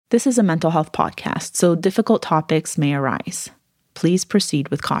This is a mental health podcast, so difficult topics may arise. Please proceed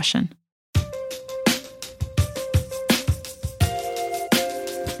with caution.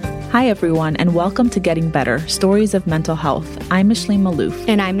 Hi, everyone, and welcome to Getting Better, Stories of Mental Health. I'm Micheline Malouf.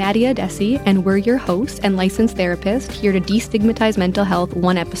 And I'm Nadia Desi, and we're your hosts and licensed therapists here to destigmatize mental health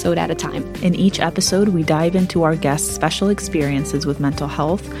one episode at a time. In each episode, we dive into our guests' special experiences with mental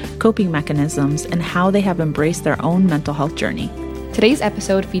health, coping mechanisms, and how they have embraced their own mental health journey. Today's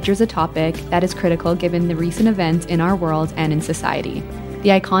episode features a topic that is critical given the recent events in our world and in society. The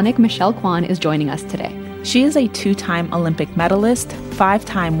iconic Michelle Kwan is joining us today. She is a 2-time Olympic medalist,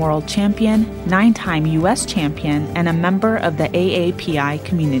 5-time world champion, 9-time U.S. champion, and a member of the AAPI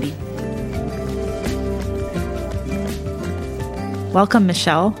community. Welcome,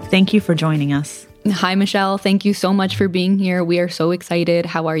 Michelle. Thank you for joining us. Hi, Michelle. Thank you so much for being here. We are so excited.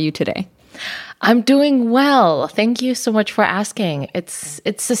 How are you today? I'm doing well. Thank you so much for asking. It's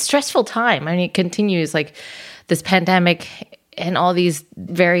a stressful time. I mean, it continues like this pandemic and all these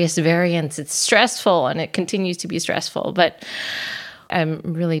various variants. It's stressful and it continues to be stressful. But I'm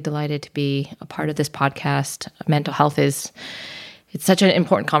really delighted to be a part of this podcast. Mental health it's such an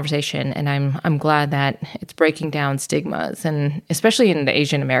important conversation, and I'm glad that it's breaking down stigmas, and especially in the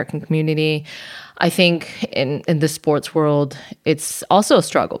Asian American community. I think in the sports world, it's also a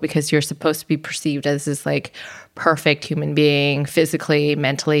struggle because you're supposed to be perceived as this like perfect human being, physically,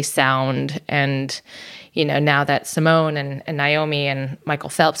 mentally sound. And, you know, now that Simone and Naomi and Michael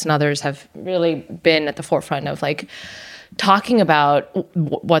Phelps and others have really been at the forefront of like talking about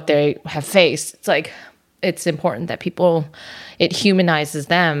what they have faced, it's like, it's important that it humanizes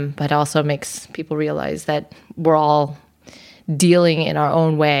them, but also makes people realize that we're all dealing in our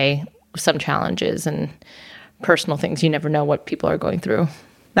own way with some challenges and personal things. You never know what people are going through.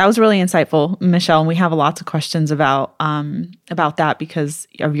 That was really insightful, Michelle. And we have lots of questions about that because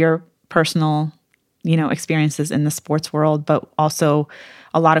of your personal, experiences in the sports world, but also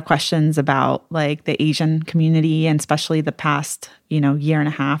a lot of questions about like the Asian community and especially the past, year and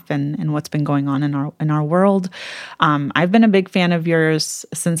a half and what's been going on in our world. I've been a big fan of yours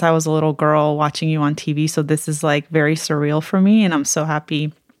since I was a little girl watching you on TV. So this is like very surreal for me. And I'm so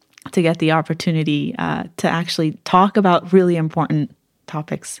happy to get the opportunity to actually talk about really important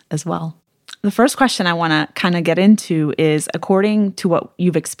topics as well. The first question I want to kind of get into is, according to what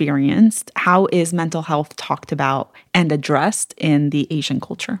you've experienced, how is mental health talked about and addressed in the Asian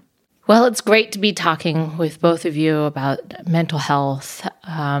culture? Well, it's great to be talking with both of you about mental health.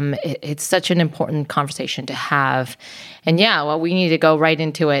 It's such an important conversation to have. And yeah, well, we need to go right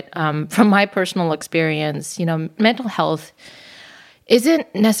into it. From my personal experience, mental health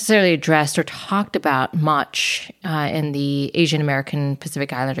isn't necessarily addressed or talked about much in the Asian American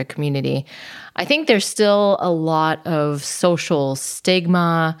Pacific Islander community. I think there's still a lot of social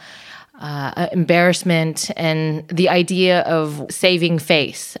stigma, embarrassment, and the idea of saving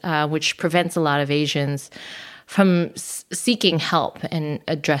face, which prevents a lot of Asians from seeking help and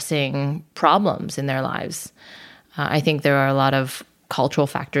addressing problems in their lives. I think there are a lot of cultural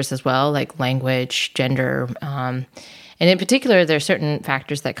factors as well, like language, gender, and in particular, there are certain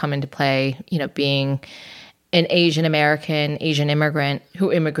factors that come into play, being an Asian American, Asian immigrant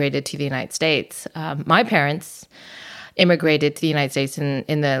who immigrated to the United States. My parents immigrated to the United States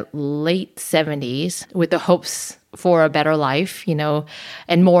in the late 70s with the hopes for a better life,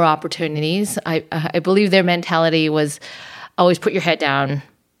 and more opportunities. I believe their mentality was always put your head down,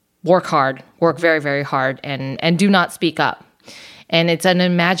 work hard, work very, very hard, and do not speak up. And it's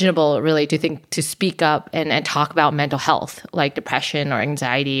unimaginable, really, to speak up and talk about mental health, like depression or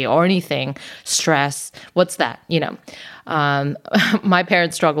anxiety or anything, stress. What's that? My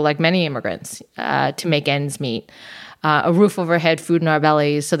parents struggled, like many immigrants, to make ends meet. A roof over head, food in our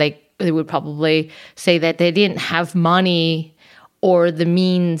bellies. So they would probably say that they didn't have money or the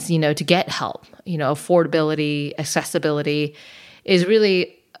means, to get help. Affordability, accessibility is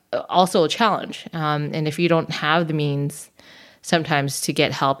really also a challenge. And if you don't have the means sometimes to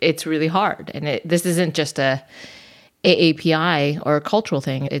get help, it's really hard. And this isn't just a AAPI or a cultural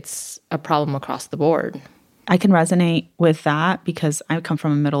thing. It's a problem across the board. I can resonate with that because I come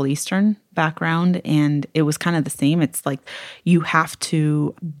from a Middle Eastern background, and it was kind of the same. It's like you have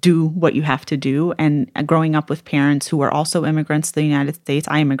to do what you have to do. And growing up with parents who were also immigrants to the United States,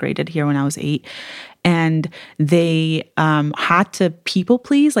 I immigrated here when I was 8, and they had to people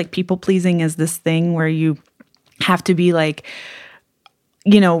please. Like people pleasing is this thing where you have to be like,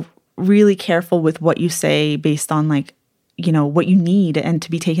 really careful with what you say based on like, what you need and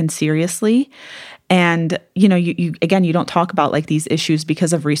to be taken seriously. And, you again, you don't talk about like these issues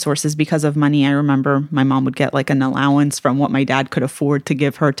because of resources, because of money. I remember my mom would get like an allowance from what my dad could afford to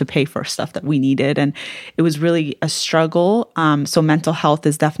give her to pay for stuff that we needed. And it was really a struggle. So mental health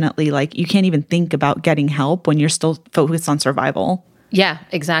is definitely like, you can't even think about getting help when you're still focused on survival. Yeah,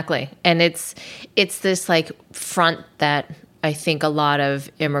 exactly. And it's this like front that I think a lot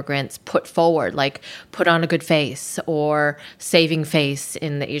of immigrants put forward, like put on a good face or saving face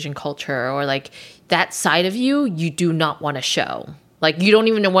in the Asian culture, or like that side of you do not want to show. Like you don't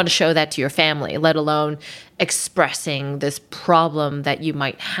even want to show that to your family, let alone expressing this problem that you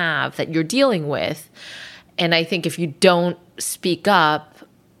might have that you're dealing with. And I think if you don't speak up,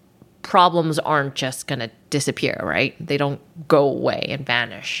 problems aren't just going to disappear, right? They don't go away and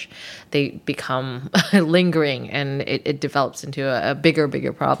vanish. They become lingering, and it develops into a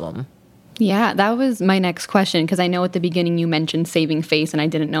bigger problem. Yeah, that was my next question, because I know at the beginning you mentioned saving face, and I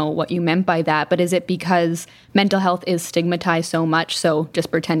didn't know what you meant by that. But is it because mental health is stigmatized so much, so just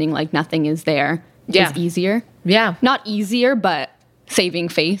pretending like nothing is there is easier? Yeah. Not easier, but saving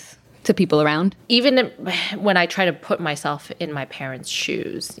face to people around? Even when I try to put myself in my parents'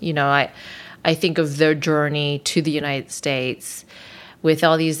 shoes, I think of their journey to the United States with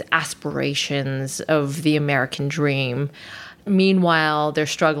all these aspirations of the American dream. Meanwhile, they're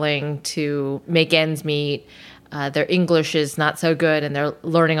struggling to make ends meet. Their English is not so good, and they're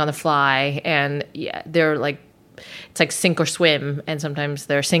learning on the fly. And they're like, it's like sink or swim, and sometimes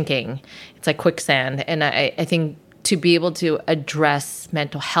they're sinking. It's like quicksand. And I think to be able to address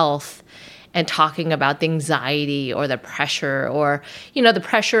mental health and talking about the anxiety or the pressure, or, the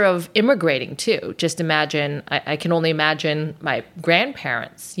pressure of immigrating too. Just imagine, I can only imagine my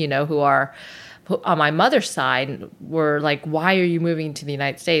grandparents, who on my mother's side were like, why are you moving to the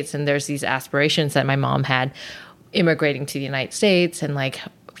United States? And there's these aspirations that my mom had immigrating to the United States, and like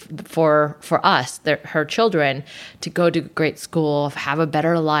for us, her children, to go to great school, have a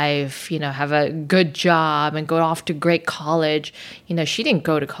better life, have a good job and go off to great college. She didn't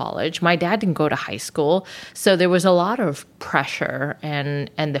go to college. My dad didn't go to high school. So there was a lot of pressure and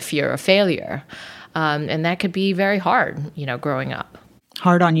the fear of failure. And that could be very hard, growing up.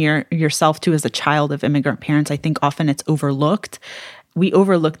 Hard on yourself too as a child of immigrant parents. I think often it's overlooked. We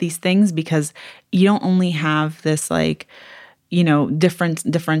overlook these things because you don't only have this like,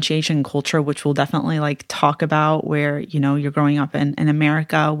 differentiation culture, which we'll definitely like talk about, where, you're growing up in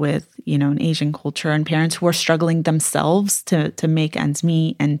America with, an Asian culture and parents who are struggling themselves to make ends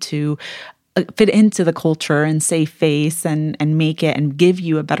meet and to fit into the culture and save face and make it and give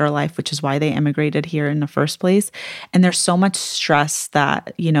you a better life, which is why they immigrated here in the first place. And there's so much stress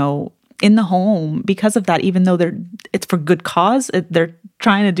that, in the home because of that, even though it's for good cause, they're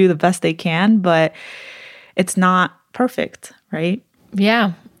trying to do the best they can, but it's not perfect, right?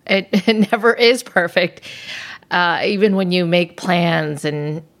 Yeah, it never is perfect. Even when you make plans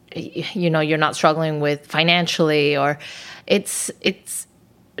and, you're not struggling with financially, or it's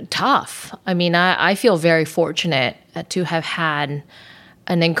tough. I mean, I feel very fortunate to have had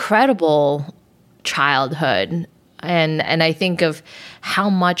an incredible childhood. And I think of how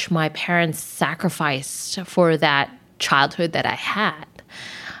much my parents sacrificed for that childhood that I had.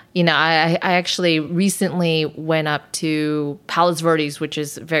 I actually recently went up to Palos Verdes, which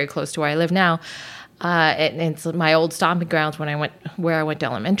is very close to where I live now. And it's my old stomping grounds where I went to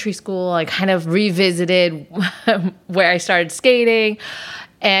elementary school. I kind of revisited where I started skating,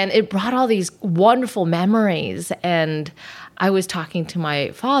 and it brought all these wonderful memories. And I was talking to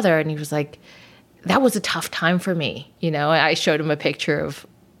my father, and he was like, that was a tough time for me. I showed him a picture of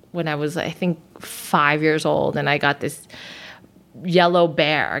when I was, I think, 5 years old, and I got this yellow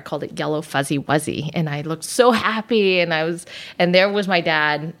bear. I called it Yellow Fuzzy Wuzzy, and I looked so happy. And there was my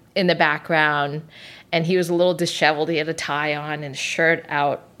dad in the background, and he was a little disheveled. He had a tie on and a shirt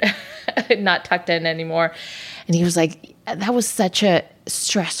out, not tucked in anymore. And he was like, that was such a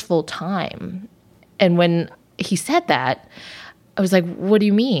stressful time. And when he said that, I was like, what do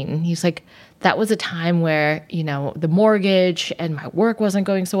you mean? He's like, that was a time where, the mortgage and my work wasn't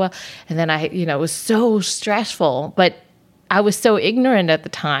going so well. And then it was so stressful, but I was so ignorant at the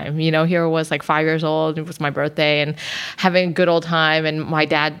time. Here I was like 5 years old. It was my birthday and having a good old time. And my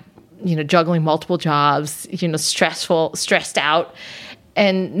dad, juggling multiple jobs, stressed out,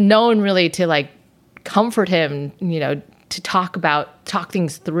 and no one really to like comfort him, to talk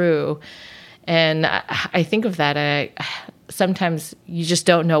things through. And I think of that. Sometimes you just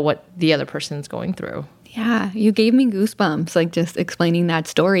don't know what the other person's going through. Yeah, you gave me goosebumps, like just explaining that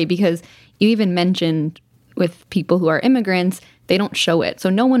story, because you even mentioned with people who are immigrants, they don't show it. So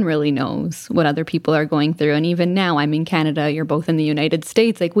no one really knows what other people are going through. And even now, I'm in Canada, you're both in the United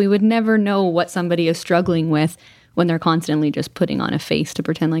States. Like, we would never know what somebody is struggling with when they're constantly just putting on a face to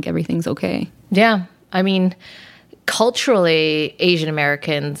pretend like everything's okay. Yeah. I mean, culturally, Asian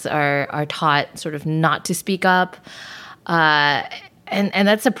Americans are taught sort of not to speak up. And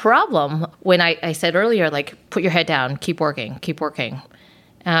that's a problem. When I said earlier, like, put your head down, keep working.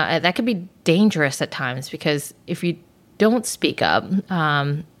 That could be dangerous at times, because if you don't speak up,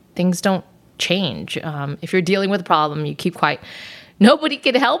 things don't change. If you're dealing with a problem, you keep quiet. Nobody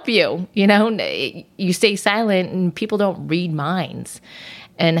can help you. You stay silent and people don't read minds.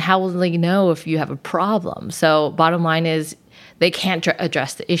 And how will they know if you have a problem? So bottom line is, they can't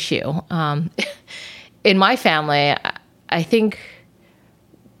address the issue. In my family, I think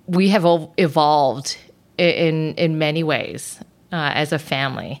we have evolved in many ways as a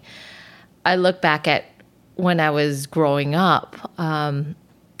family. I look back at when I was growing up, and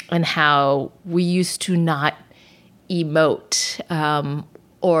how we used to not emote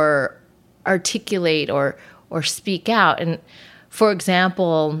or articulate or speak out. And for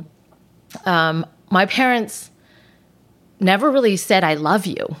example, my parents never really said "I love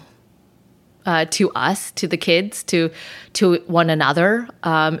you" to us, to the kids, to one another.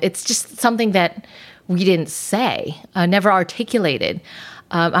 It's just something that we didn't say, never articulated.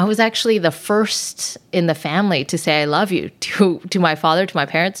 I was actually the first in the family to say "I love you" to my father, to my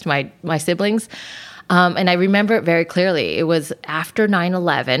parents, to my siblings. And I remember it very clearly. It was after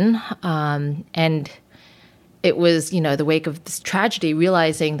 9/11, and it was, the wake of this tragedy,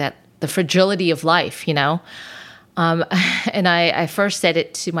 realizing that the fragility of life, and I first said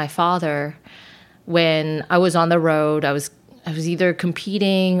it to my father when I was on the road. I was either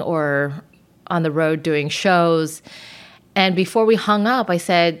competing or on the road doing shows. And before we hung up, I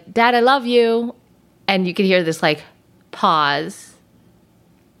said, "Dad, I love you." And you could hear this like pause.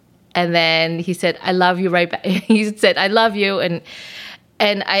 And then he said, "I love you" right back. He said, "I love you."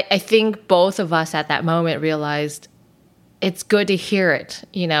 And I think both of us at that moment realized it's good to hear it.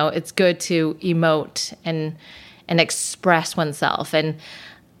 It's good to emote and express oneself. And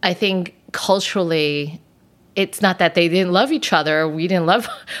I think culturally, it's not that they didn't love each other. We didn't love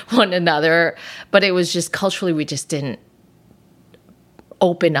one another, but it was just culturally, we just didn't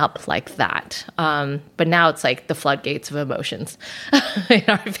open up like that. But now it's like the floodgates of emotions in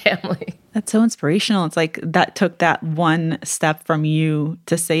our family. That's so inspirational. It's like that took that one step from you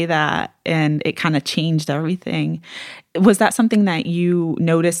to say that, and it kind of changed everything. Was that something that you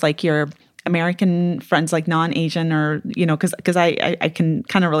noticed, like your American friends, like non-Asian, or, because I can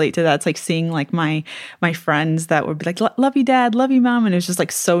kind of relate to that. It's like seeing like my friends that would be like, "Love you, Dad, love you, Mom." And it was just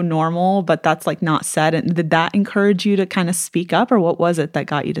like so normal, but that's like not said. And did that encourage you to kind of speak up, or what was it that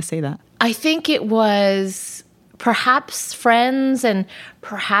got you to say that? I think it was perhaps friends, and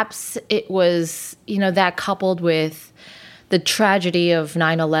perhaps it was, that coupled with the tragedy of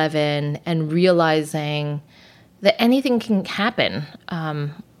 9/11 and realizing that anything can happen.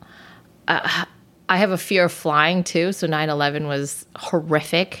 I have a fear of flying too, so 9/11 was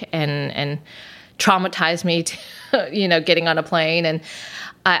horrific and traumatized me to, getting on a plane. And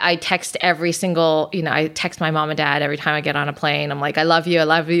I text every single, I text my mom and dad every time I get on a plane. I'm like, "I love you, I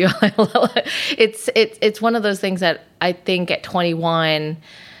love you." It's one of those things that I think at 21,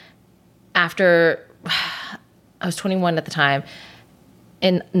 after I was 21 at the time,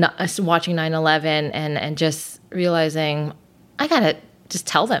 and watching 9/11 and just realizing I gotta just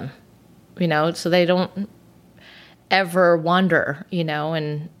tell them, so they don't ever wonder,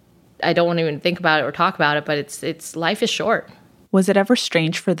 and I don't want to even think about it or talk about it, but it's life is short. Was it ever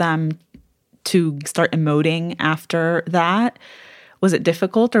strange for them to start emoting after that? Was it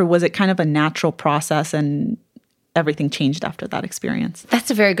difficult, or was it kind of a natural process and everything changed after that experience?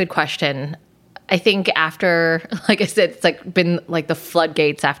 That's a very good question. I think after, like I said, it's like been like the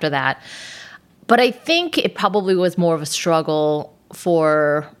floodgates after that. But I think it probably was more of a struggle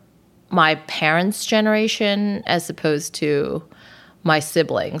for my parents' generation as opposed to my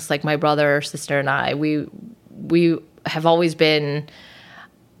siblings, like my brother, sister, and I. We have always been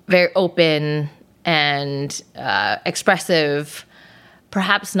very open and expressive,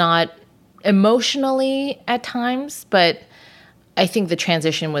 perhaps not emotionally at times, but I think the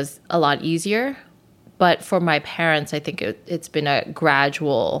transition was a lot easier. But for my parents, I think it's been a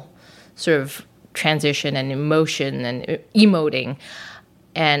gradual sort of transition and emotion and emoting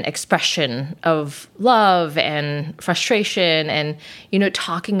and expression of love and frustration and,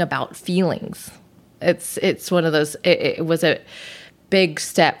 talking about feelings. It's one of those, it was a big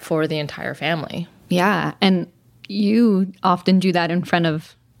step for the entire family. Yeah. And you often do that in front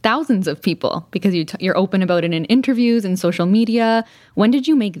of thousands of people because you're open about it in interviews and social media. When did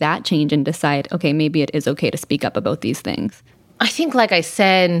you make that change and decide, okay, maybe it is okay to speak up about these things? I think, like I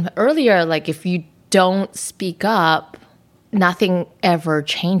said earlier, like if you don't speak up, nothing ever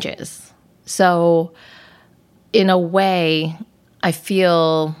changes. So in a way, I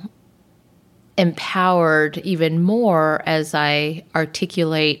feel empowered even more as I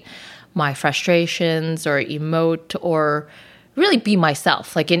articulate my frustrations or emote or really be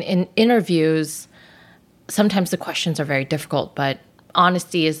myself. Like in interviews, sometimes the questions are very difficult, but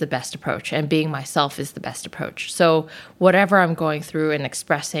honesty is the best approach and being myself is the best approach. So whatever I'm going through and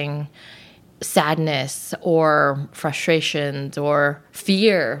expressing sadness or frustrations or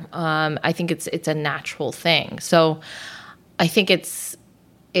fear, I think it's a natural thing. So I think it's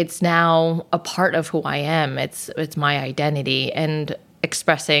now a part of who I am. It's my identity, and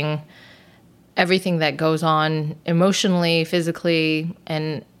expressing everything that goes on emotionally, physically,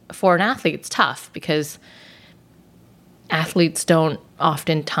 and for an athlete, it's tough because athletes don't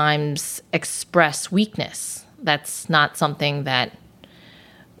oftentimes express weakness. That's not something that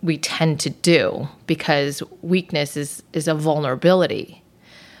we tend to do because weakness is a vulnerability.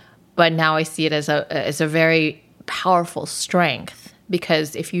 But now I see it as a very powerful strength,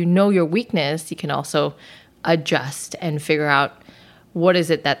 because if you know your weakness, you can also adjust and figure out what is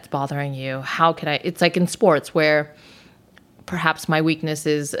it that's bothering you? How can I? It's like in sports where perhaps my weakness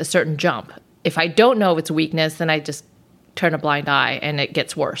is a certain jump. If I don't know it's a weakness, then I just turn a blind eye and it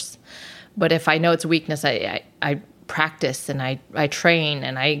gets worse. But if I know it's a weakness, I practice and I train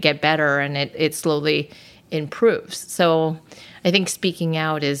and I get better, and it slowly improves. So I think speaking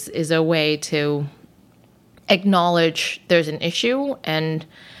out is a way to acknowledge there's an issue and,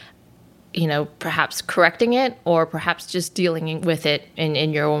 perhaps correcting it or perhaps just dealing with it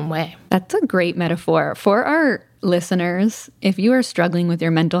in your own way. That's a great metaphor. For our listeners, if you are struggling with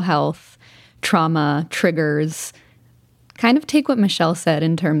your mental health, trauma, triggers, kind of take what Michelle said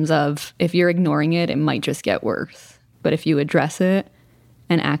in terms of if you're ignoring it, it might just get worse. But if you address it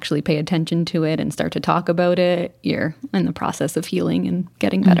and actually pay attention to it and start to talk about it, you're in the process of healing and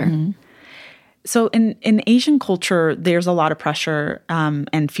getting better. Mm-hmm. So in Asian culture, there's a lot of pressure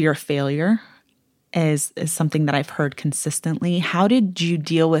and fear of failure is something that I've heard consistently. How did you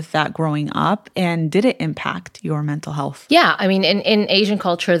deal with that growing up, and did it impact your mental health? Yeah, I mean, in Asian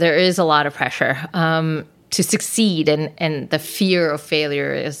culture, there is a lot of pressure to succeed, and the fear of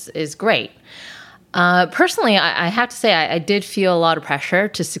failure is great. Personally, I have to say I did feel a lot of pressure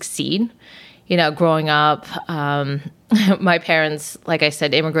to succeed. Growing up, my parents, like I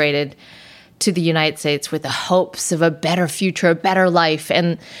said, immigrated to the United States with the hopes of a better future, a better life,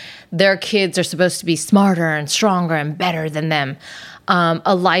 and their kids are supposed to be smarter and stronger and better than them.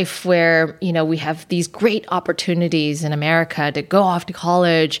 A life where, we have these great opportunities in America to go off to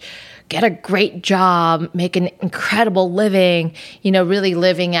college, get a great job, make an incredible living, really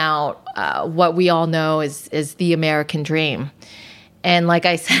living out what we all know is the American dream. And like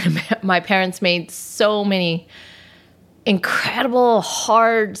I said, my parents made so many incredible,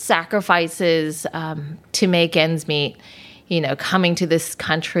 hard sacrifices to make ends meet, coming to this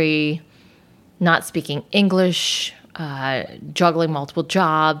country, not speaking English, juggling multiple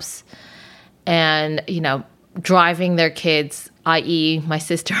jobs, and, driving their kids, i.e. my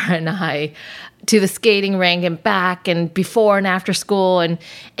sister and I, to the skating rink and back and before and after school and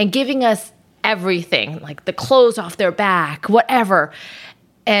giving us everything, like the clothes off their back, whatever.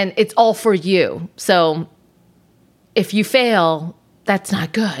 And it's all for you. So if you fail, that's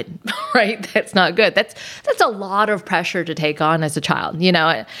not good, right? That's not good. That's a lot of pressure to take on as a child.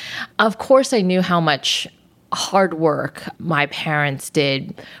 Of course, I knew how much hard work my parents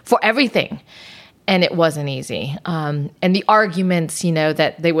did for everything. And it wasn't easy. And the arguments,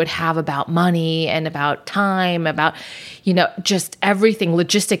 that they would have about money and about time, about, just everything,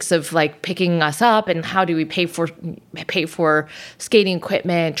 logistics of like picking us up and how do we pay for skating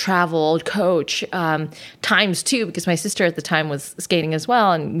equipment, travel, coach, times too, because my sister at the time was skating as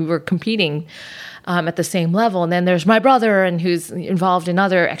well, and we were competing at the same level. And then there's my brother, and who's involved in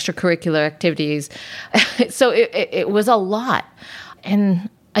other extracurricular activities. So it was a lot. And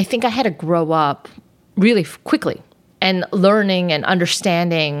I think I had to grow up really quickly and learning and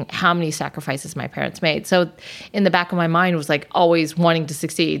understanding how many sacrifices my parents made. So in the back of my mind was like always wanting to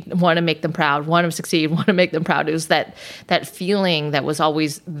succeed, want to make them proud, want to succeed, want to make them proud. It was that feeling that was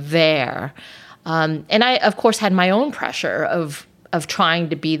always there. And I, of course, had my own pressure of trying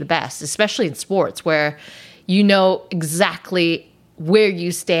to be the best, especially in sports where you know exactly where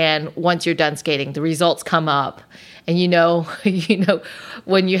you stand once you're done skating. The results come up. And you know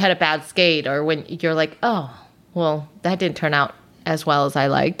when you had a bad skate or when you're like, oh, well, that didn't turn out as well as I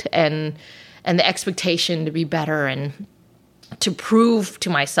liked, and the expectation to be better and to prove to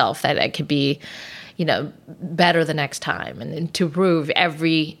myself that I could be, better the next time, and to prove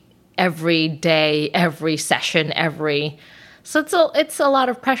every day, every session, so it's a lot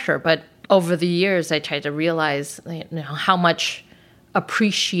of pressure. But over the years, I tried to realize how much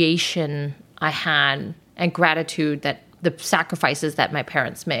appreciation I had and gratitude that the sacrifices that my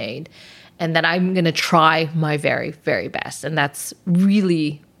parents made, and that I'm going to try my very, very best. And that's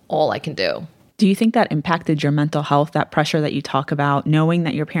really all I can do. Do you think that impacted your mental health, that pressure that you talk about, knowing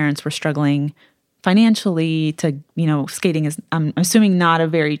that your parents were struggling financially to, skating is, I'm assuming, not a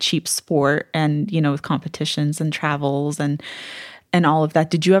very cheap sport, and, with competitions and travels and all of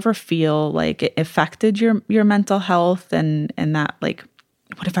that. Did you ever feel like it affected your mental health and that, like,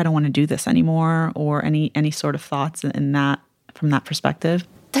 what if I don't want to do this anymore, or any sort of thoughts in that, from that perspective?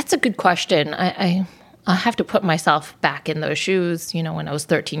 That's a good question. I have to put myself back in those shoes, when I was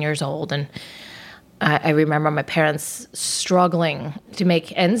 13 years old, and I remember my parents struggling to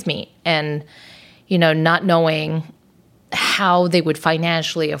make ends meet, and, not knowing how they would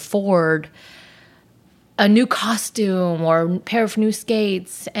financially afford a new costume or a pair of new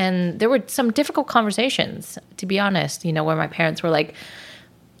skates. And there were some difficult conversations, to be honest, where my parents were like,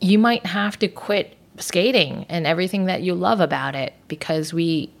 you might have to quit skating and everything that you love about it because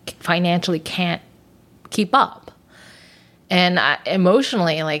we financially can't keep up. And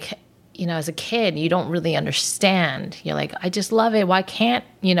emotionally, as a kid, you don't really understand. You're like, I just love it. Why can't,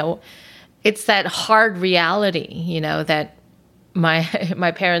 it's that hard reality, that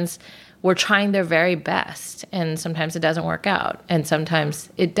my parents were trying their very best, and sometimes it doesn't work out, and sometimes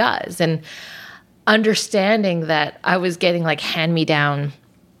it does. And understanding that I was getting hand-me-down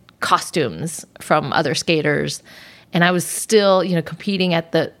costumes from other skaters, and I was still, competing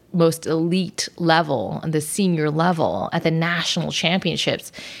at the most elite level, the senior level, at the national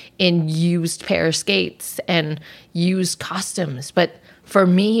championships in used pair of skates and used costumes. But for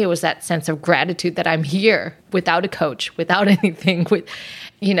me, it was that sense of gratitude that I'm here without a coach, without anything, with,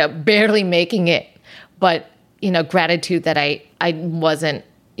 barely making it. But, gratitude that I wasn't,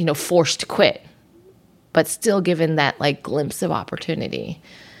 forced to quit, but still given that glimpse of opportunity,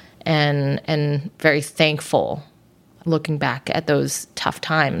 and very thankful looking back at those tough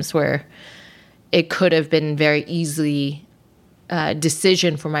times where it could have been very easily a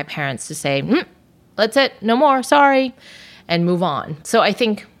decision for my parents to say, that's it, no more, sorry, and move on. So I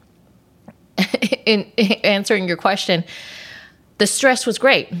think in answering your question, the stress was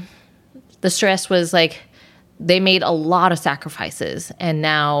great. The stress was they made a lot of sacrifices, and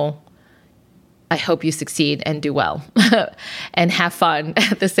now I hope you succeed and do well and have fun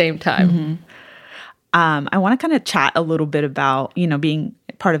at the same time. Mm-hmm. I want to kind of chat a little bit about, being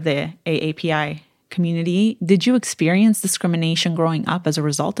part of the AAPI community. Did you experience discrimination growing up as a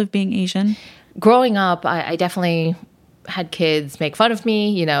result of being Asian? Growing up, I definitely had kids make fun of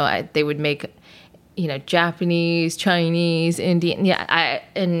me. They would make, Japanese, Chinese, Indian,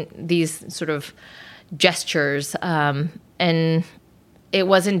 and these sort of gestures. And it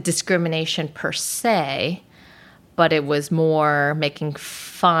wasn't discrimination per se, but it was more making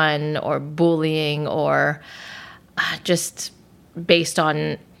fun or bullying or just based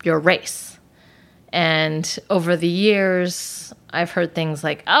on your race. And over the years, I've heard things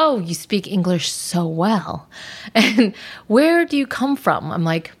like, oh, you speak English so well. And where do you come from? I'm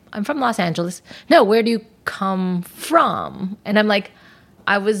like, I'm from Los Angeles. No, where do you come from? And I'm like,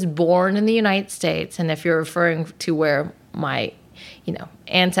 I was born in the United States. And if you're referring to where my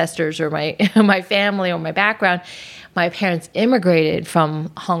ancestors or my family or my background, my parents immigrated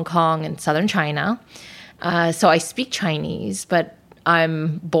from Hong Kong and southern China. So I speak Chinese, but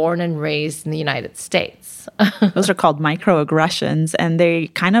I'm born and raised in the United States. Those are called microaggressions, and they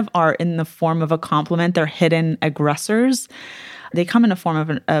kind of are in the form of a compliment. They're hidden aggressors. They come in the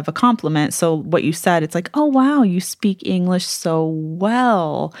form of a compliment. So what you said, it's like, oh, wow, you speak English so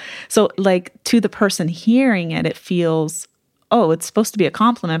well. So to the person hearing it, it feels, oh, it's supposed to be a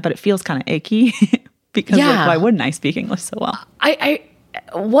compliment, but it feels kind of icky because why wouldn't I speak English so well?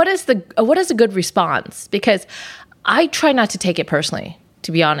 What is a good response? Because I try not to take it personally,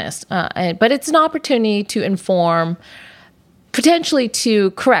 to be honest. But it's an opportunity to inform, potentially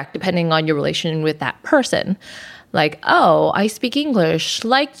to correct, depending on your relation with that person. Oh, I speak English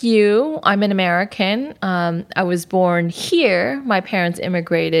like you. I'm an American. I was born here. My parents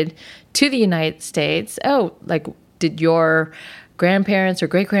immigrated to the United States. Oh, did your grandparents or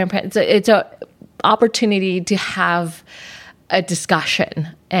great-grandparents? It's a opportunity to have a discussion.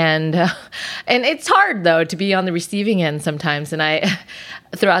 And it's hard, though, to be on the receiving end sometimes. And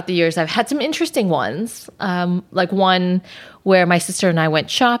throughout the years, I've had some interesting ones, like one where my sister and I went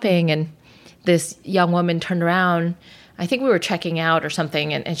shopping, and this young woman turned around. I think we were checking out or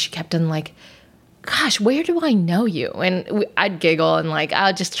something, and she kept on like, gosh, where do I know you? And I'd giggle and like,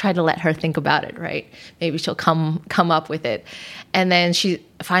 I'll just try to let her think about it, right? Maybe she'll come up with it. And then she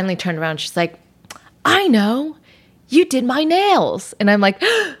finally turned around. She's like, I know, you did my nails. And I'm like,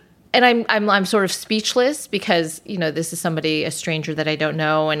 and I'm sort of speechless because, this is a stranger that I don't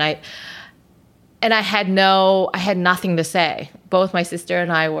know. And I had nothing to say. Both my sister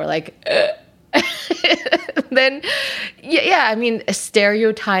and I were like, then,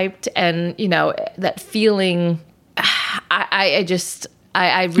 stereotyped, and, that feeling,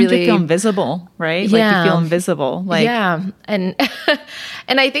 I really feel invisible, right? Yeah. Like you feel invisible. Like, yeah. And,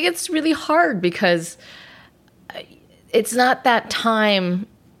 and I think it's really hard because it's not that time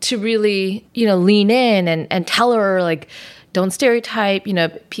to really, lean in and tell her, like, don't stereotype,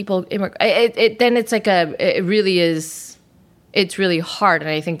 people, then it's like it really is, it's really hard. And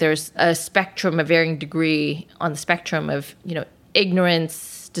I think there's a spectrum, a varying degree on the spectrum of,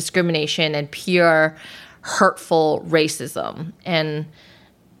 ignorance, discrimination, and pure hurtful racism. And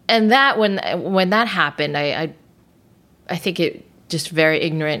that when that happened, I think it just very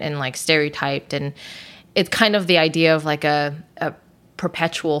ignorant and like stereotyped. And it's kind of the idea of like a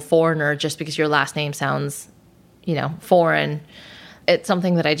perpetual foreigner just because your last name sounds, foreign. It's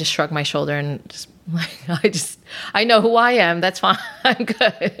something that I just shrug my shoulder and just like, I know who I am. That's fine. I'm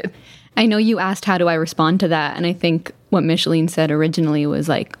good. I know you asked, how do I respond to that? And I think what Micheline said originally was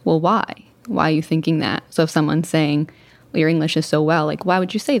like, well, why? Why are you thinking that? So if someone's saying, well, your English is so well, like, why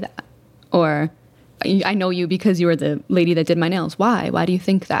would you say that? Or I know you because you were the lady that did my nails. Why? Why do you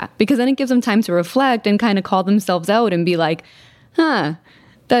think that? Because then it gives them time to reflect and kind of call themselves out and be like, that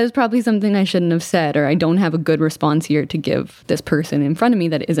is probably something I shouldn't have said, or I don't have a good response here to give this person in front of me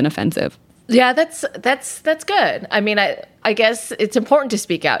that isn't offensive. Yeah, that's good. I mean, I guess it's important to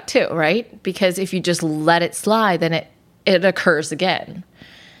speak out too, right? Because if you just let it slide, then it occurs again.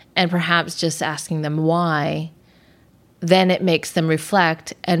 And perhaps just asking them why, then it makes them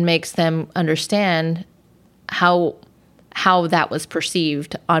reflect and makes them understand how that was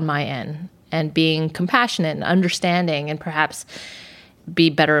perceived on my end, and being compassionate and understanding, and perhaps be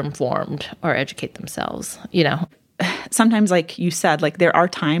better informed or educate themselves, Sometimes, like you said, like there are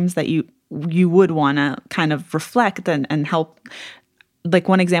times that you would want to kind of reflect and help. Like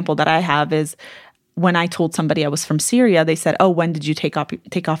one example that I have is when I told somebody I was from Syria, they said, "Oh, when did you take off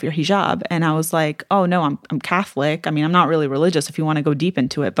your hijab?" And I was like, "Oh no, I'm Catholic. I mean, I'm not really religious if you want to go deep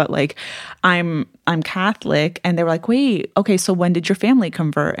into it, but like I'm Catholic." And they were like, "Wait, okay, so when did your family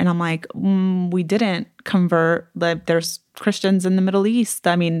convert?" And I'm like, "We didn't convert. Like, there's Christians in the Middle East.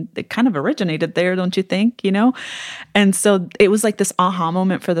 I mean, it kind of originated there, don't you think? And so it was like this aha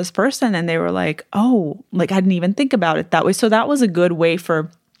moment for this person, and they were like, "Oh, like I didn't even think about it that way." So that was a good way for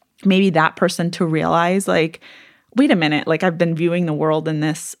maybe that person to realize, like, wait a minute, like I've been viewing the world in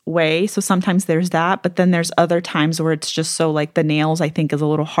this way. So sometimes there's that, but then there's other times where it's just so, like, the nails, I think, is a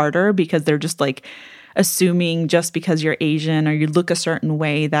little harder because they're just like assuming just because you're Asian or you look a certain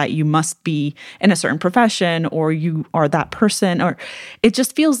way that you must be in a certain profession or you are that person, or it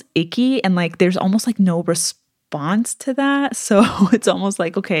just feels icky, and like there's almost like no response to that. So it's almost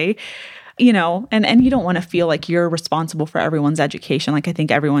like, okay, and you don't want to feel like you're responsible for everyone's education. Like I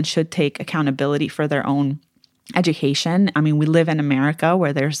think everyone should take accountability for their own education. I mean, we live in America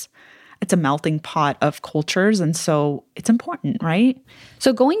where it's a melting pot of cultures, and so it's important, right?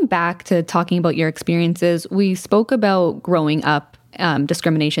 So going back to talking about your experiences, we spoke about growing up,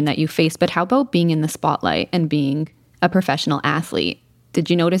 discrimination that you faced, but how about being in the spotlight and being a professional athlete? Did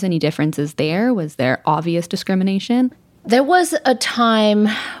you notice any differences there? Was there obvious discrimination? There was a time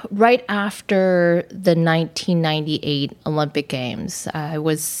right after the 1998 Olympic Games. I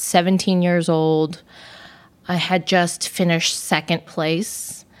was 17 years old. I had just finished second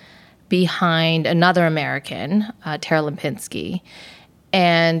place behind another American, Tara Lipinski.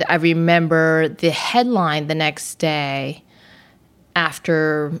 And I remember the headline the next day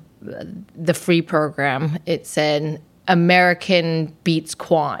after the free program. It said, "American beats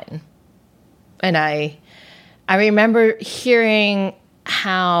Kwan." And I remember hearing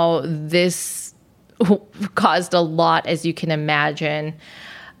how this caused a lot, as you can imagine,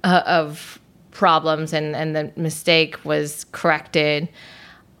 of problems, and the mistake was corrected.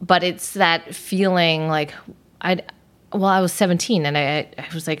 But it's that feeling like I was 17 and I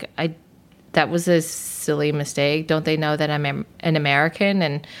was like, that was a silly mistake. Don't they know that I'm an American?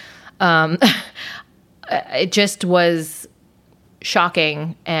 And it just was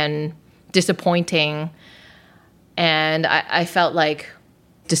shocking and disappointing. And I felt like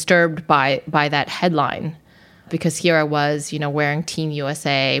disturbed by that headline, because here I was, wearing Team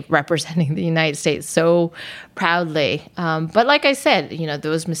USA, representing the United States so proudly. But like I said,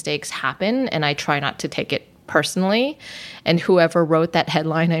 those mistakes happen, and I try not to take it personally. And whoever wrote that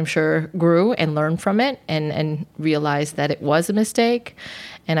headline, I'm sure, grew and learned from it and realized that it was a mistake.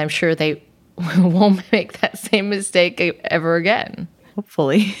 And I'm sure they won't make that same mistake ever again.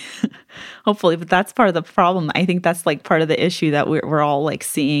 Hopefully. Hopefully. But that's part of the problem. I think that's like part of the issue that we're all like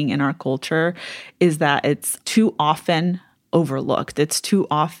seeing in our culture, is that it's too often overlooked. It's too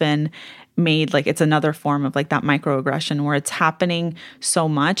often made like it's another form of like that microaggression where it's happening so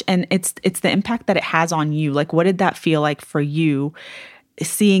much. And it's the impact that it has on you. Like, what did that feel like for you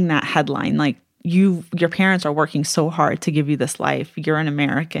seeing that headline? Like, your parents are working so hard to give you this life. You're an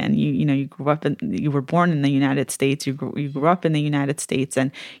American. You were born in the United States. You grew up in the United States, and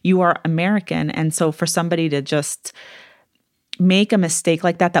you are American. And so for somebody to just make a mistake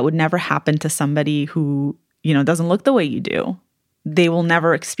like that would never happen to somebody who, doesn't look the way you do. They will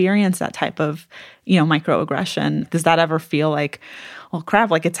never experience that type of, microaggression. Does that ever feel like, oh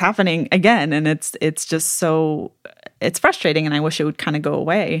crap, like it's happening again? And it's just so, it's frustrating, and I wish it would kind of go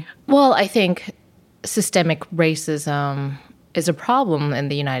away. Well, I think systemic racism is a problem in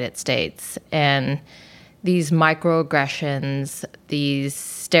the United States. And these microaggressions, these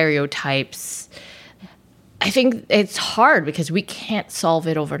stereotypes, I think it's hard because we can't solve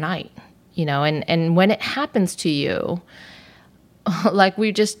it overnight, and when it happens to you, like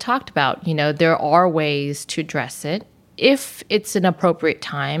we just talked about, there are ways to address it if it's an appropriate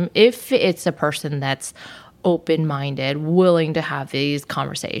time, if it's a person that's open-minded, willing to have these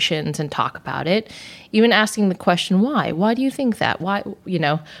conversations and talk about it, even asking the question, why? Why do you think that? Why,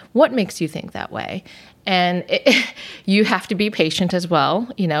 what makes you think that way? And you have to be patient as well.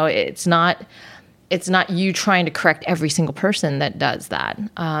 It's not you trying to correct every single person that does that.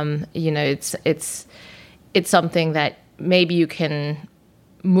 It's something that maybe you can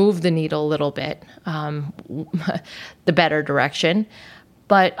move the needle a little bit, the better direction.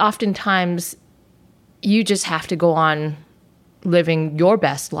 But oftentimes you just have to go on living your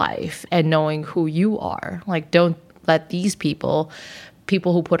best life and knowing who you are. Like, don't let these people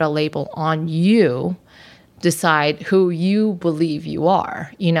who put a label on you, decide who you believe you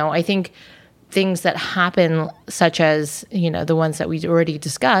are. I think things that happen, such as, the ones that we already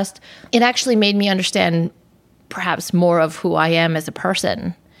discussed, it actually made me understand perhaps more of who I am as a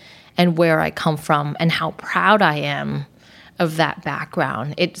person and where I come from and how proud I am of that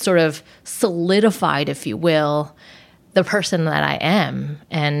background. It sort of solidified, if you will, the person that I am.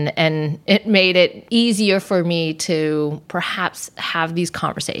 And it made it easier for me to perhaps have these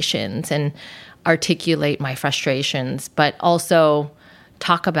conversations and articulate my frustrations, but also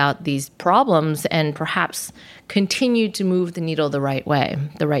talk about these problems and perhaps continue to move the needle the right way,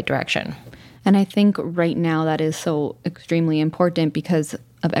 the right direction. And I think right now that is so extremely important because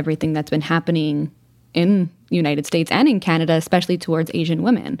of everything that's been happening in the United States and in Canada, especially towards Asian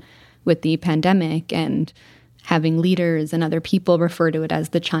women with the pandemic and having leaders and other people refer to it as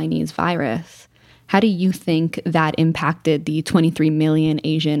the Chinese virus. How do you think that impacted the 23 million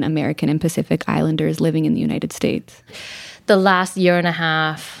Asian American and Pacific Islanders living in the United States? The last year and a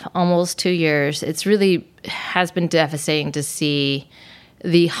half, almost 2 years, it's really has been devastating to see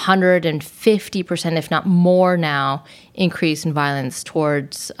the 150%, if not more now, increase in violence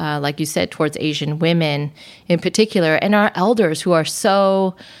towards, like you said, towards Asian women in particular, and our elders who are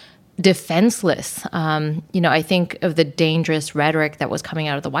so defenseless. I think of the dangerous rhetoric that was coming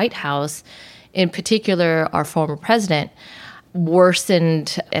out of the White House, in particular, our former president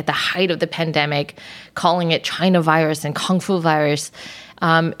worsened at the height of the pandemic, calling it China virus and Kung Fu virus.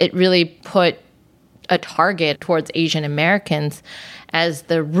 It really put a target towards Asian Americans as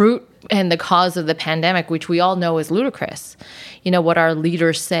the root and the cause of the pandemic, which we all know is ludicrous. What our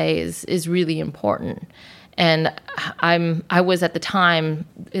leaders say is really important. And I was at the time,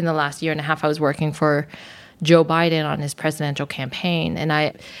 in the last year and a half, I was working for Joe Biden on his presidential campaign. And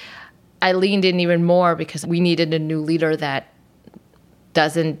I leaned in even more because we needed a new leader that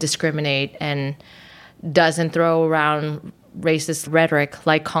doesn't discriminate and doesn't throw around racist rhetoric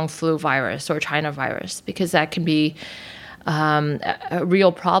like Kung Flu virus or China virus, because that can be a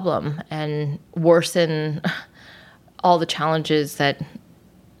real problem and worsen all the challenges that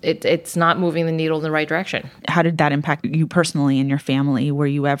it's not moving the needle in the right direction. How did that impact you personally and your family? Were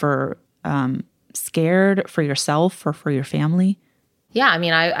you ever scared for yourself or for your family? Yeah,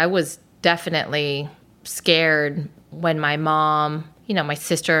 I was definitely scared when my mom, my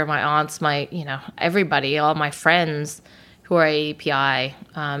sister, my aunts, everybody, all my friends who are AAPI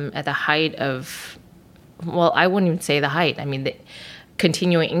at the height of, well, I wouldn't even say the height. I mean, the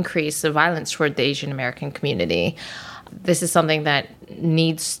continuing increase of violence toward the Asian American community. This is something that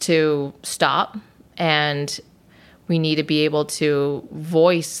needs to stop, and we need to be able to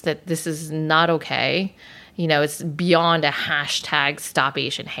voice that this is not okay. It's beyond a hashtag Stop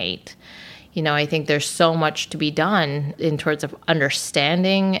Asian Hate. I think there's so much to be done in terms of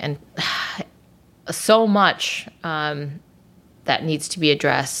understanding, and so much that needs to be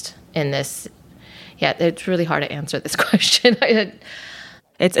addressed in this. Yeah, it's really hard to answer this question.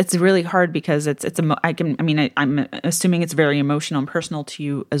 It's really hard because I'm assuming it's very emotional and personal to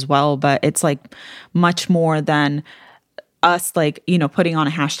you as well, but it's like much more than us, like, putting on a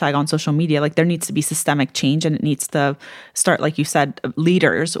hashtag on social media. Like, there needs to be systemic change, and it needs to start, like you said,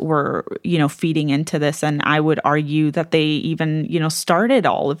 leaders were, feeding into this. And I would argue that they even, started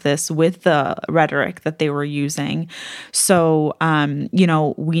all of this with the rhetoric that they were using. So,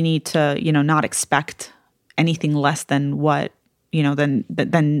 we need to, not expect anything less than what,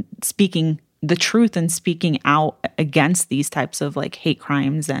 than speaking the truth and speaking out against these types of like hate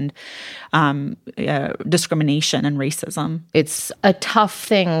crimes and discrimination and racism. It's a tough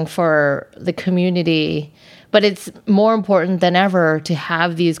thing for the community, but it's more important than ever to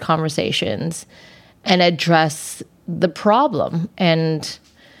have these conversations and address the problem and,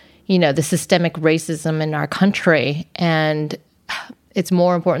 the systemic racism in our country. And it's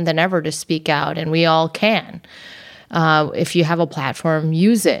more important than ever to speak out, and we all can. If you have a platform,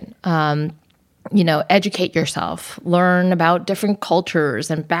 use it. Educate yourself, learn about different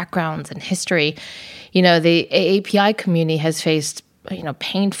cultures and backgrounds and history. The AAPI community has faced,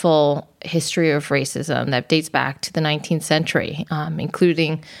 painful history of racism that dates back to the 19th century,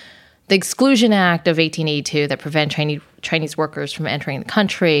 including the Exclusion Act of 1882 that prevent Chinese workers from entering the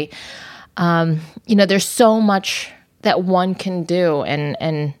country. There's so much that one can do,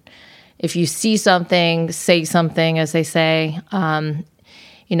 and if you see something, say something, as they say.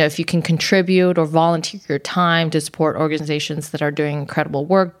 If you can contribute or volunteer your time to support organizations that are doing incredible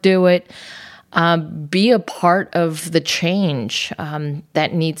work, do it. Be a part of the change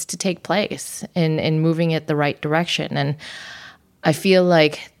that needs to take place in moving it the right direction. And I feel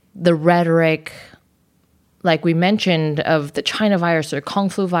like the rhetoric, like we mentioned, of the China virus or Kung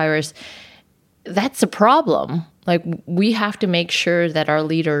flu virus, that's a problem. Like, we have to make sure that our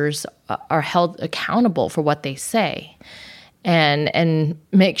leaders are held accountable for what they say. And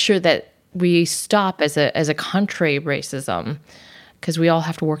make sure that we stop as a country racism, because we all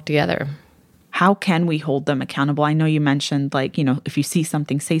have to work together. How can we hold them accountable? I know you mentioned, like, if you see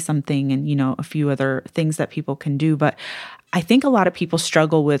something, say something, and, a few other things that people can do. But I think a lot of people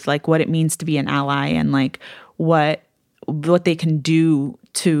struggle with, like, what it means to be an ally and, like, what they can do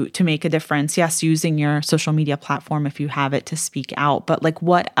to make a difference. Yes, using your social media platform if you have it to speak out, but like,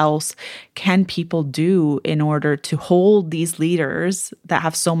 what else can people do in order to hold these leaders that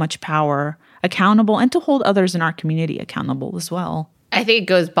have so much power accountable, and to hold others in our community accountable as well? I think it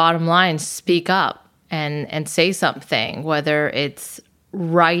goes bottom line, speak up and say something, whether it's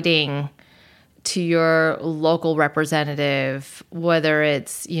writing to your local representative, whether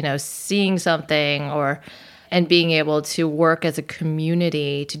it's, seeing something and being able to work as a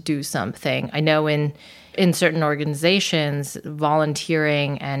community to do something. I know in certain organizations,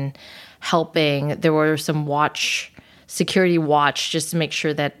 volunteering and helping, there were some security watch, just to make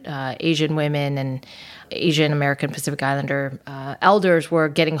sure that Asian women and Asian American Pacific Islander elders were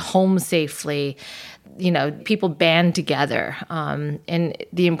getting home safely. People band together. And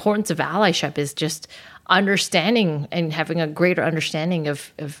the importance of allyship is just understanding and having a greater understanding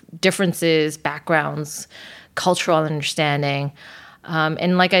of differences, backgrounds, cultural understanding.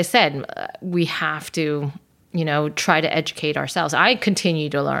 And like I said, we have to, try to educate ourselves. I continue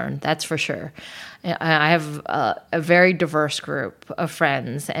to learn, that's for sure. I have a very diverse group of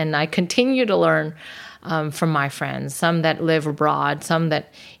friends, and I continue to learn from my friends, some that live abroad, some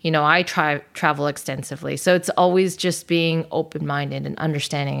that, I travel extensively. So it's always just being open-minded and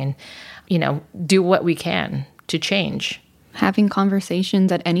understanding and, do what we can to change. Having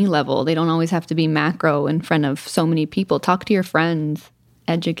conversations at any level. They don't always have to be macro in front of so many people. Talk to your friends,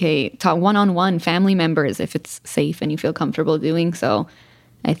 educate, talk one-on-one, family members, if it's safe and you feel comfortable doing so.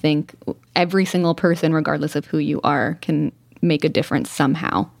 I think every single person, regardless of who you are, can make a difference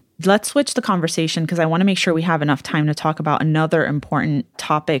somehow. Let's switch the conversation, because I want to make sure we have enough time to talk about another important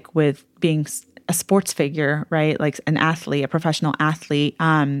topic with being a sports figure, right? Like an athlete, a professional athlete.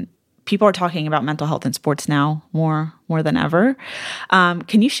 People are talking about mental health in sports now more than ever.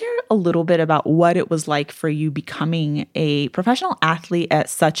 Can you share a little bit about what it was like for you becoming a professional athlete at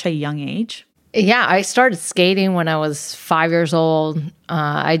such a young age? Yeah, I started skating when I was 5 years old.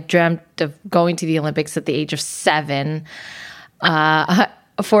 I dreamt of going to the Olympics at the age of 7.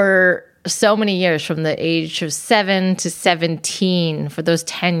 For so many years, from the age of 7 to 17, for those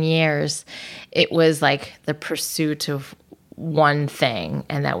 10 years, it was like the pursuit of one thing,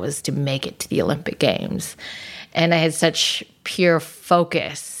 and that was to make it to the Olympic Games. And I had such pure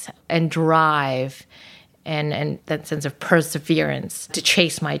focus and drive and that sense of perseverance to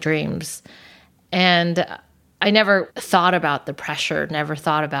chase my dreams. And I never thought about the pressure, never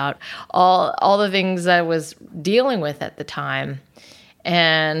thought about all the things I was dealing with at the time.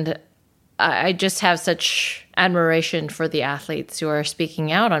 And I just have such admiration for the athletes who are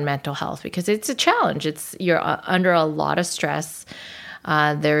speaking out on mental health, because it's a challenge. You're under a lot of stress.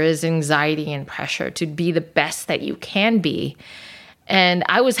 There is anxiety and pressure to be the best that you can be. And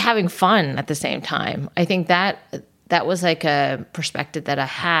I was having fun at the same time. I think that was like a perspective that I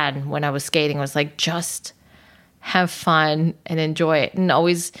had when I was skating, was like, just have fun and enjoy it. And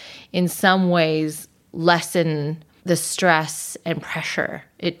always, in some ways, lessen the stress and pressure.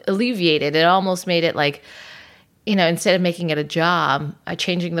 It alleviated. It almost made it like, instead of making it a job,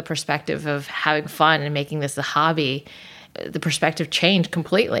 changing the perspective of having fun and making this a hobby, the perspective changed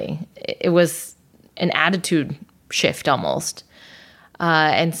completely. It was an attitude shift almost.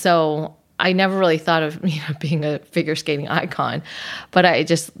 And so I never really thought of being a figure skating icon, but I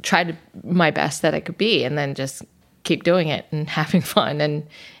just tried my best that I could be, and then just keep doing it and having fun.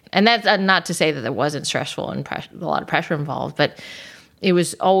 And that's not to say that it wasn't stressful and a lot of pressure involved, but it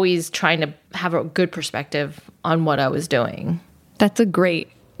was always trying to have a good perspective on what I was doing. That's a great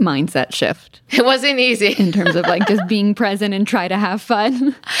mindset shift. It wasn't easy. In terms of like just being present and try to have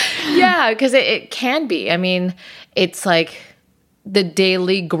fun. Yeah, because it can be. I mean, it's like the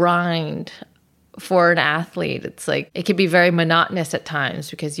daily grind for an athlete. It's like, it can be very monotonous at times,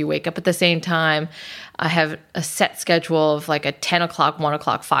 because you wake up at the same time. I have a set schedule of like a 10 o'clock, 1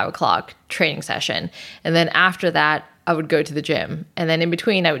 o'clock, 5 o'clock training session. And then after that, I would go to the gym. And then in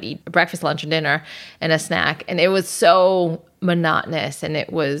between, I would eat breakfast, lunch, and dinner and a snack. And it was so monotonous, and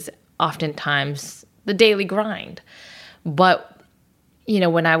it was oftentimes the daily grind. But,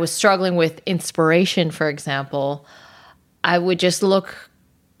 when I was struggling with inspiration, for example, I would just look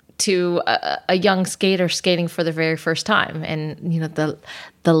to a young skater skating for the very first time, and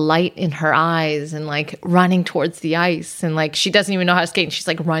the light in her eyes, and like running towards the ice, and like she doesn't even know how to skate, and she's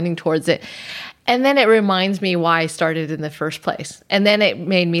like running towards it. And then it reminds me why I started in the first place. And then it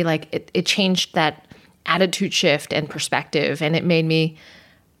made me like, it changed that attitude shift and perspective, and it made me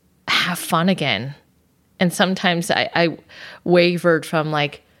have fun again. And sometimes I wavered from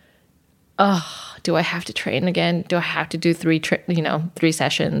like, oh, do I have to train again? Do I have to do 3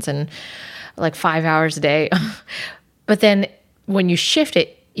 sessions and like 5 hours a day? But then when you shift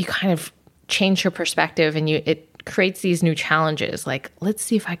it, you kind of change your perspective, and it creates these new challenges. Like, let's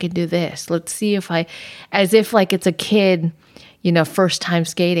see if I can do this. Let's see if as if like it's a kid, first time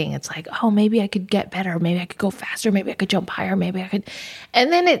skating. It's like, oh, maybe I could get better. Maybe I could go faster. Maybe I could jump higher. Maybe I could.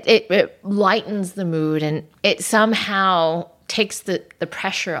 And then it lightens the mood, and it somehow takes the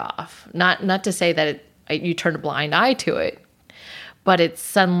pressure off. Not to say that you turn a blind eye to it, but it's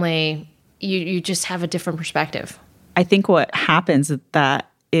suddenly you just have a different perspective. I think what happens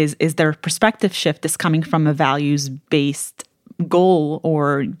is their perspective shift is coming from a values-based goal,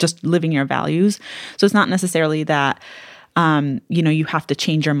 or just living your values. So it's not necessarily that you have to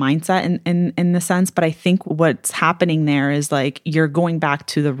change your mindset in the sense, but I think what's happening there is like you're going back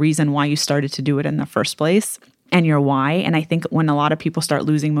to the reason why you started to do it in the first place, and your why. And I think when a lot of people start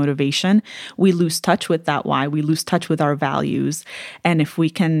losing motivation, we lose touch with that why. We lose touch with our values. And if we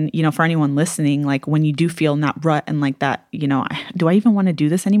can, for anyone listening, like when you do feel in that rut and like that, do I even want to do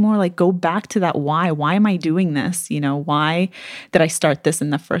this anymore? Like go back to that why. Why am I doing this? Why did I start this in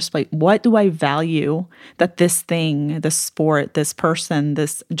the first place? What do I value that this thing, this sport, this person,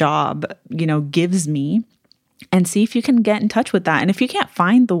 this job, gives me? And see if you can get in touch with that. And if you can't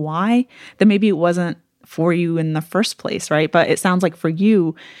find the why, then maybe it wasn't for you in the first place, right? But it sounds like for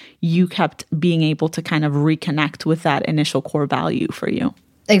you, you kept being able to kind of reconnect with that initial core value for you.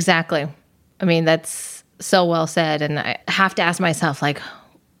 Exactly. I mean, that's so well said. And I have to ask myself, like,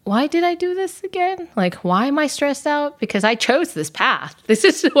 why did I do this again? Like, why am I stressed out? Because I chose this path. This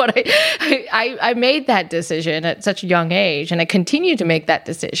is what I made that decision at such a young age, and I continue to make that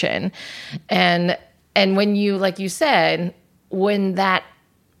decision. And when you, like you said, when that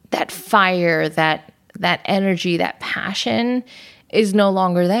fire, that energy, that passion is no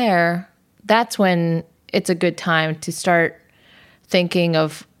longer there, that's when it's a good time to start thinking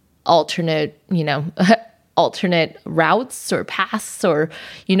of alternate, alternate routes or paths or,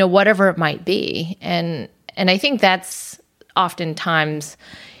 whatever it might be. And I think that's oftentimes,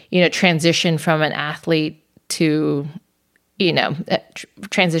 transition from an athlete to,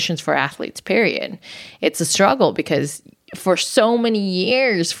 transitions for athletes, period. It's a struggle because for so many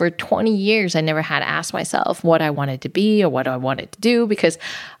years, for 20 years, I never had to ask myself what I wanted to be or what I wanted to do because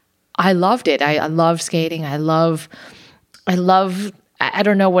I loved it. I love skating. I love, I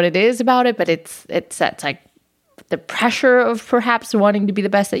don't know what it is about it, but it's like the pressure of perhaps wanting to be the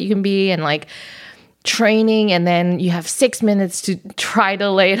best that you can be and like training. And then you have 6 minutes to try to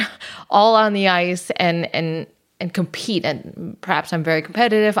lay it all on the ice and compete. And perhaps I'm very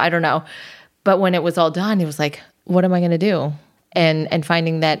competitive. I don't know. But when it was all done, it was like, what am I going to do? And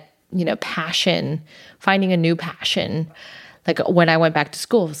finding that, passion, finding a new passion. Like when I went back to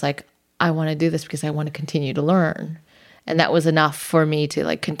school, it was like, I want to do this because I want to continue to learn. And that was enough for me to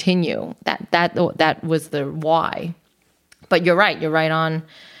like continue. That was the why. But you're right on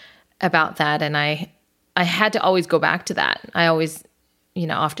about that. And I had to always go back to that. I always,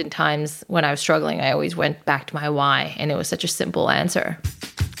 oftentimes when I was struggling, I always went back to my why. And it was such a simple answer.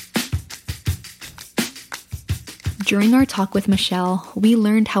 During our talk with Michelle, we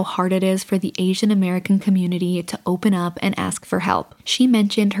learned how hard it is for the Asian American community to open up and ask for help. She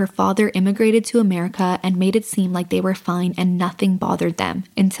mentioned her father immigrated to America and made it seem like they were fine and nothing bothered them,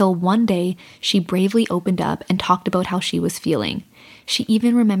 until one day she bravely opened up and talked about how she was feeling. She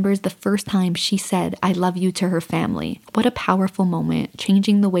even remembers the first time she said, "I love you" to her family. What a powerful moment,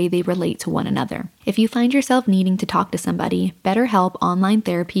 changing the way they relate to one another. If you find yourself needing to talk to somebody, BetterHelp Online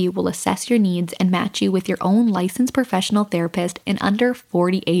Therapy will assess your needs and match you with your own licensed professional therapist in under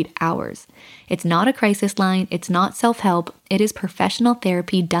 48 hours. It's not a crisis line, it's not self-help, it is professional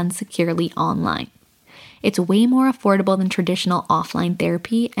therapy done securely online. It's way more affordable than traditional offline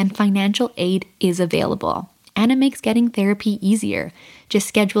therapy, and financial aid is available. And it makes getting therapy easier. Just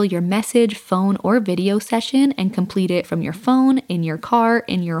schedule your message, phone, or video session and complete it from your phone, in your car,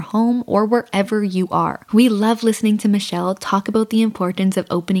 in your home, or wherever you are. We love listening to Michelle talk about the importance of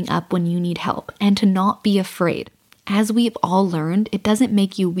opening up when you need help and to not be afraid. As we've all learned, it doesn't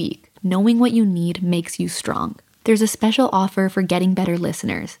make you weak. Knowing what you need makes you strong. There's a special offer for Getting Better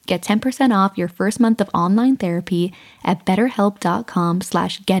listeners. Get 10% off your first month of online therapy at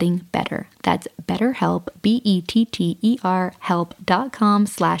betterhelp.com/gettingbetter. That's BetterHelp, BETTER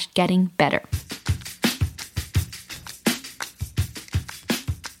help.com/gettingbetter.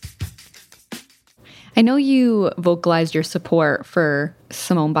 I know you vocalized your support for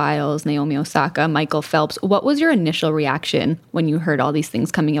Simone Biles, Naomi Osaka, Michael Phelps. What was your initial reaction when you heard all these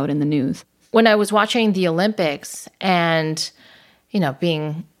things coming out in the news? When I was watching the Olympics and,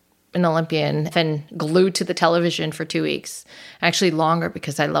 being an Olympian and glued to the television for 2 weeks, actually longer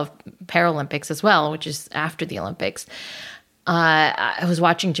because I love Paralympics as well, which is after the Olympics. I was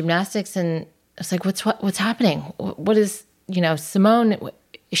watching gymnastics and I was like, what's happening? What is, Simone,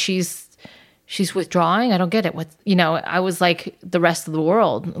 she's withdrawing. I don't get it. I was like the rest of the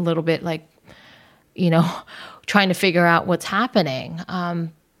world, a little bit like, trying to figure out what's happening.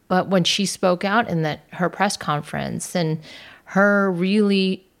 But when she spoke out in her press conference and her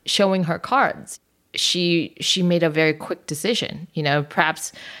really showing her cards, she made a very quick decision.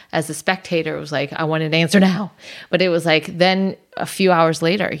 Perhaps as a spectator, it was like, I want an answer now. But it was like then a few hours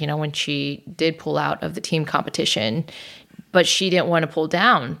later, when she did pull out of the team competition, but she didn't want to pull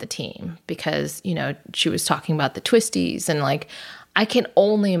down the team because, she was talking about the twisties. And like, I can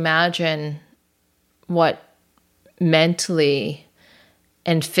only imagine what mentally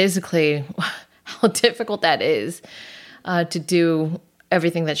and physically, how difficult that is to do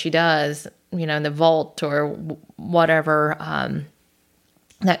everything that she does, in the vault or whatever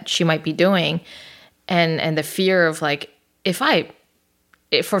that she might be doing. And the fear of like, if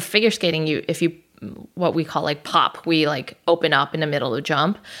for figure skating, if you, what we call like pop, we like open up in the middle of the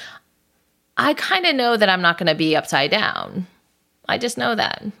jump, I kind of know that I'm not going to be upside down. I just know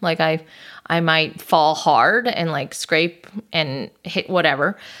that. Like I might fall hard and like scrape and hit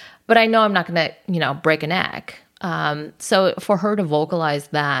whatever, but I know I'm not going to, break a neck. So for her to vocalize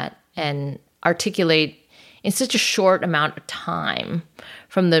that and articulate in such a short amount of time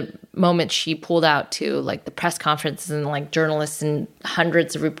from the moment she pulled out to like the press conferences and like journalists and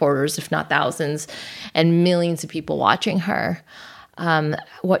hundreds of reporters, if not thousands, and millions of people watching her,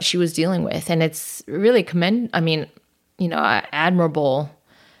 what she was dealing with. And it's really admirable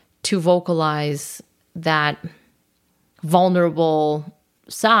to vocalize that vulnerable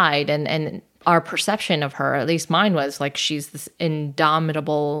side and our perception of her, at least mine was like, she's this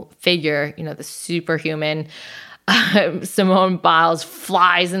indomitable figure, the superhuman, Simone Biles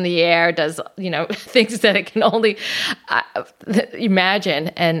flies in the air, does, things that it can only imagine.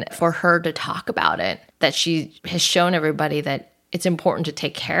 And for her to talk about it, that she has shown everybody that it's important to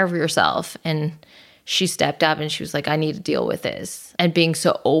take care of yourself. And she stepped up and she was like, I need to deal with this. And being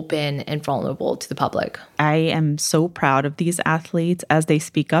so open and vulnerable to the public. I am so proud of these athletes as they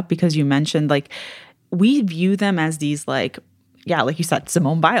speak up, because you mentioned, like, we view them as these, like you said,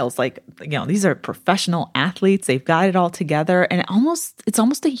 Simone Biles, these are professional athletes. They've got it all together. And it's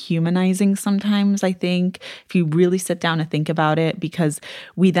almost dehumanizing sometimes, I think, if you really sit down and think about it, because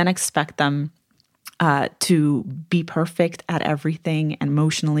we then expect them to be perfect at everything,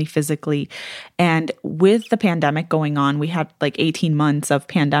 emotionally, physically. And with the pandemic going on, we had like 18 months of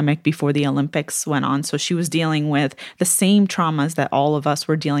pandemic before the Olympics went on. So she was dealing with the same traumas that all of us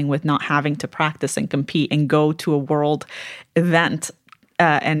were dealing with, not having to practice and compete and go to a world event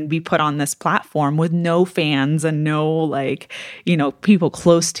and be put on this platform with no fans and no people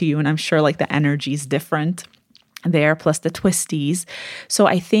close to you. And I'm sure the energy is different there, plus the twisties. So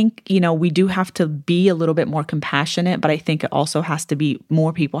I think, we do have to be a little bit more compassionate, but I think it also has to be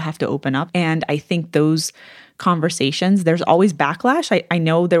more people have to open up. And I think those conversations, there's always backlash. I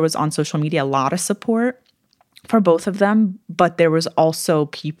know there was on social media a lot of support for both of them, but there was also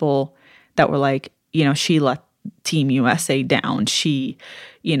people that were like, she let Team USA down. She,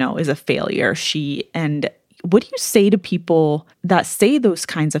 is a failure. And what do you say to people that say those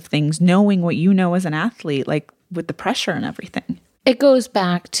kinds of things, knowing what you know as an athlete, with the pressure and everything? It goes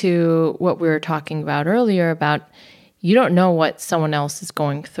back to what we were talking about earlier about you don't know what someone else is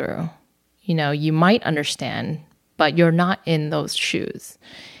going through. You might understand, but you're not in those shoes.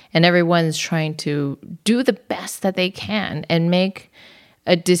 And everyone's trying to do the best that they can and make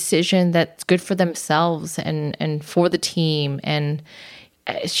a decision that's good for themselves and for the team. And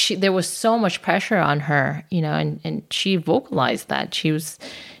there was so much pressure on her, and she vocalized that. She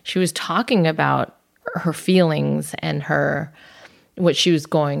was talking about her feelings and what she was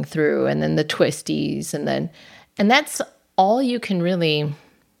going through, and then the twisties, and that's all you can really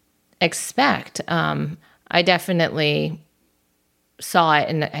expect. I definitely saw it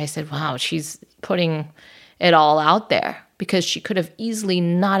and I said, wow, she's putting it all out there, because she could have easily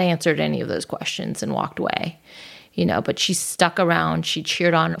not answered any of those questions and walked away, but she stuck around. She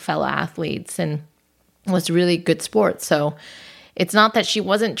cheered on fellow athletes and was really good sport. So it's not that she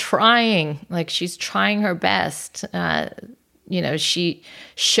wasn't trying, she's trying her best. She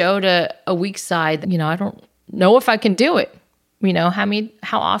showed a weak side. I don't know if I can do it.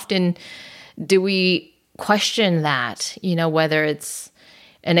 How often do we question that? Whether it's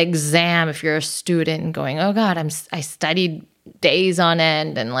an exam, if you're a student going, oh God, I studied days on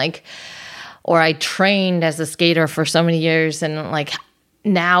end and or I trained as a skater for so many years and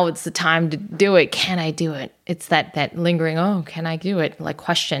now it's the time to do it. Can I do it? It's that lingering, oh, can I do it?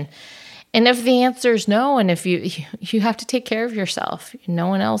 Question. And if the answer is no, and if you have to take care of yourself, no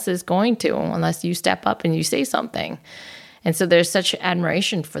one else is going to, unless you step up and you say something. And so there's such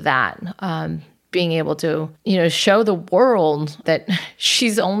admiration for that, being able to, show the world that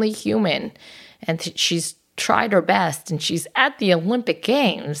she's only human and she's tried her best and she's at the Olympic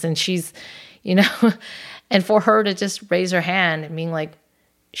Games and she's, and for her to just raise her hand and being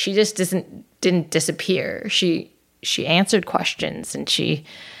she just didn't disappear. She answered questions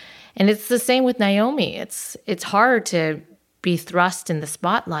and it's the same with Naomi. It's hard to be thrust in the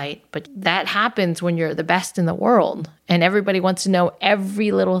spotlight, but that happens when you're the best in the world and everybody wants to know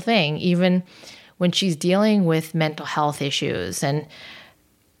every little thing, even when she's dealing with mental health issues. And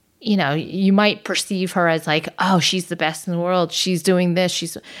you might perceive her as oh, she's the best in the world. She's doing this.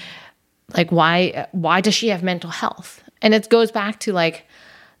 She's why does she have mental health? And it goes back to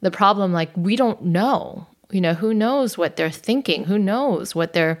the problem, we don't know, who knows what they're thinking, who knows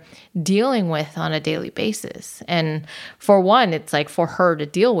what they're dealing with on a daily basis. And for one, it's for her to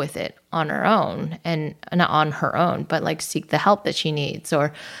deal with it on her own, and not on her own, but seek the help that she needs,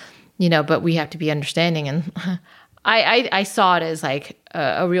 or, but we have to be understanding. And I saw it as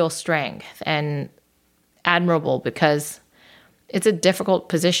a real strength and admirable, because it's a difficult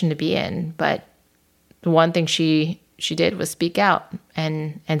position to be in. But the one thing she did was speak out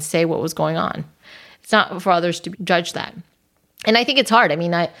and say what was going on. It's not for others to judge that. And I think it's hard.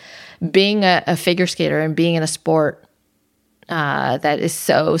 Being a figure skater and being in a sport that is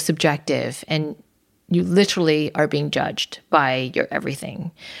so subjective, and you literally are being judged by your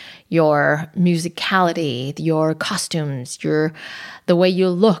everything, your musicality, your costumes, the way you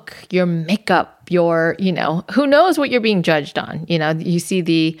look, your makeup, who knows what you're being judged on. You see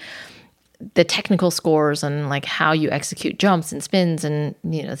the technical scores and how you execute jumps and spins and,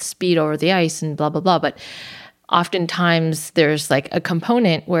 speed over the ice and blah, blah, blah. But oftentimes there's like a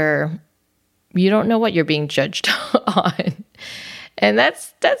component where you don't know what you're being judged on. And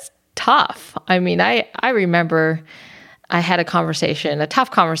that's tough. I mean, I remember I had a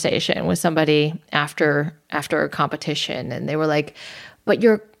tough conversation with somebody after a competition, and they were like, but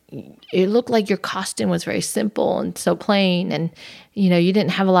it looked like your costume was very simple and so plain, and you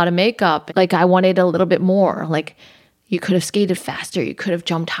didn't have a lot of makeup. Like, I wanted a little bit more. Like, you could have skated faster, you could have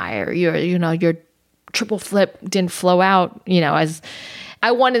jumped higher. Your triple flip didn't flow out, as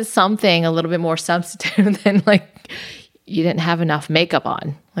I wanted something a little bit more substantive than like, you didn't have enough makeup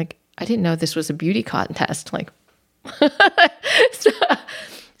on. Like, I didn't know this was a beauty contest. Like,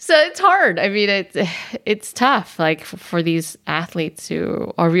 so it's hard. I mean, it's tough. Like, for these athletes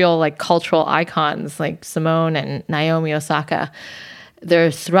who are real like cultural icons, like Simone and Naomi Osaka, they're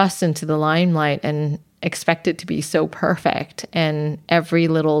thrust into the limelight and expected to be so perfect. And every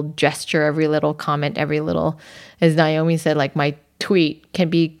little gesture, every little comment, as Naomi said, like, my tweet can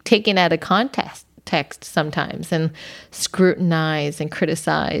be taken out of context sometimes and scrutinized and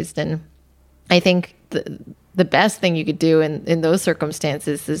criticized. And I think the best thing you could do in those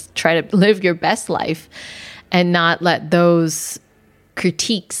circumstances is try to live your best life and not let those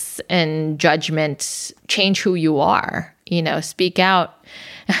critiques and judgments change who you are. Speak out.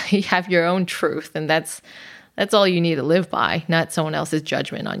 You have your own truth, and that's all you need to live by, not someone else's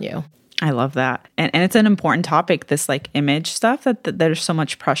judgment on you. I love that. And it's an important topic, this like image stuff, that there's so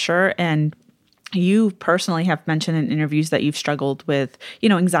much pressure. And you personally have mentioned in interviews that you've struggled with,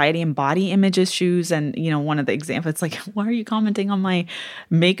 anxiety and body image issues. And, one of the examples, it's like, why are you commenting on my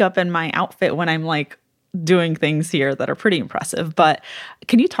makeup and my outfit when I'm like doing things here that are pretty impressive? But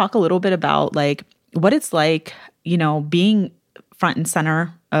can you talk a little bit about like what it's like, being front and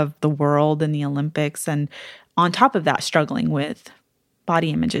center of the world in the Olympics, and on top of that, struggling with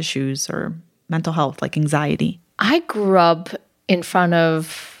body image issues or mental health, like anxiety? I grew up in front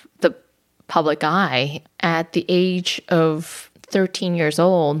of the public eye at the age of 13 years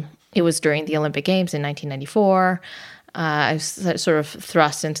old. It was during the Olympic Games in 1994. I was sort of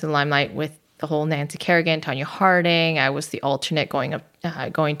thrust into the limelight with the whole Nancy Kerrigan, Tonya Harding. I was the alternate going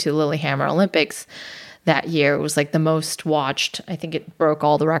to Lillehammer Olympics that year. It was like the most watched. I think it broke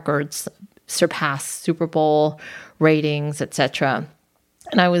all the records, surpassed Super Bowl ratings, etc.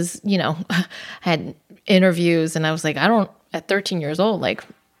 And I was, I had interviews, and I was like, at 13 years old, like,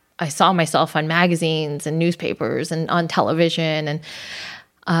 I saw myself on magazines and newspapers and on television, and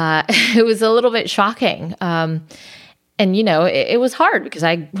it was a little bit shocking. And, it was hard because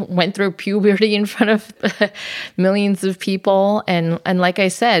I went through puberty in front of millions of people. And like I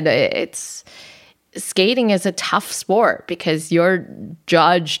said, skating is a tough sport because you're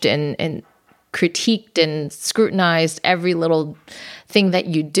judged and critiqued and scrutinized every little thing that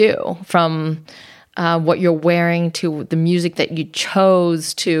you do, from what you're wearing to the music that you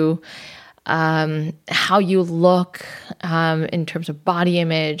chose to how you look in terms of body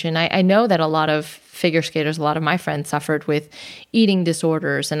image. And I know that a lot of figure skaters, a lot of my friends suffered with eating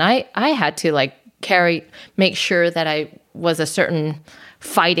disorders. And I had to like make sure that I was a certain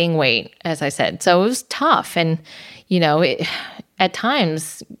fighting weight, as I said. So it was tough. And, at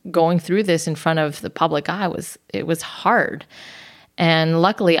times going through this in front of the public eye it was hard. And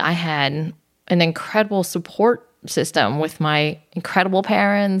luckily I had an incredible support system with my incredible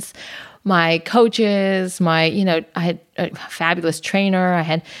parents, my coaches, I had a fabulous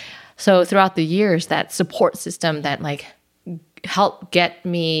trainer. So throughout the years, that support system that like helped get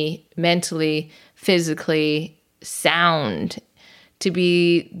me mentally, physically sound to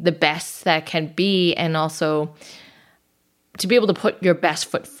be the best that can be, and also to be able to put your best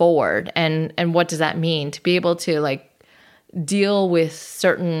foot forward. And what does that mean? To be able to like deal with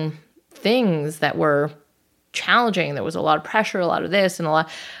certain things that were challenging. There was a lot of pressure, a lot of this and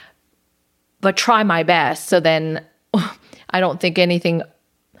but try my best. So then I don't think anything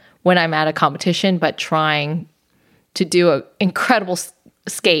when I'm at a competition, but trying to do an incredible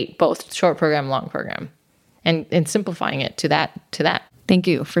skate, both short program, long program, and simplifying it to that. Thank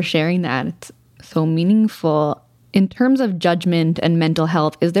you for sharing that. It's so meaningful. In terms of judgment and mental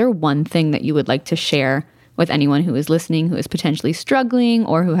health, is there one thing that you would like to share with anyone who is listening, who is potentially struggling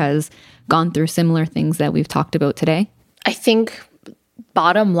or who has gone through similar things that we've talked about today? I think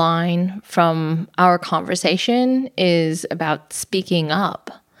bottom line from our conversation is about speaking up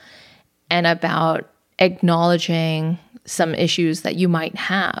and about acknowledging some issues that you might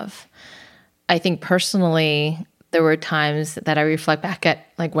have. I think personally, there were times that I reflect back at,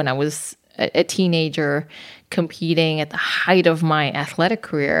 like when I was a teenager competing at the height of my athletic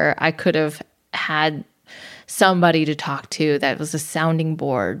career, I could have had somebody to talk to that was a sounding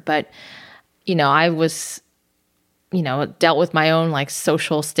board. But, I was dealt with my own like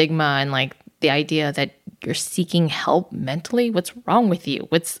social stigma and like the idea that you're seeking help mentally. What's wrong with you?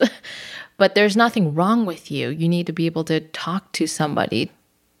 But there's nothing wrong with you. You need to be able to talk to somebody.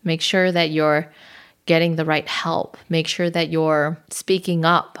 Make sure that you're getting the right help. Make sure that you're speaking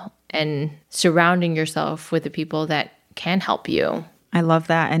up and surrounding yourself with the people that can help you. I love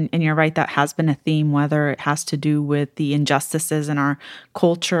that. And you're right, that has been a theme, whether it has to do with the injustices in our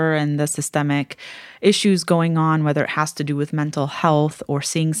culture and the systemic issues going on, whether it has to do with mental health or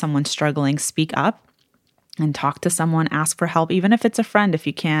seeing someone struggling, speak up and talk to someone, ask for help, even if it's a friend. If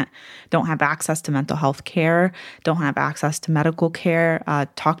you don't have access to mental health care, don't have access to medical care,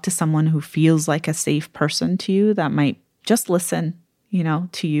 talk to someone who feels like a safe person to you that might just listen,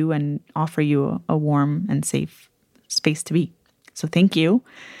 to you and offer you a warm and safe space to be. So thank you.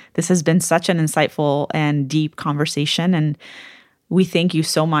 This has been such an insightful and deep conversation. And we thank you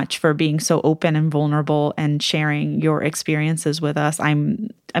so much for being so open and vulnerable and sharing your experiences with us. I'm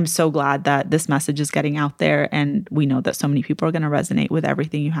so glad that this message is getting out there, and we know that so many people are going to resonate with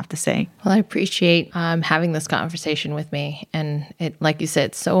everything you have to say. Well, I appreciate having this conversation with me. And it, like you said,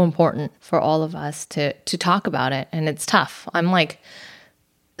 it's so important for all of us to talk about it. And it's tough. I'm like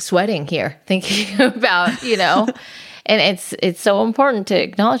sweating here thinking about, and it's so important to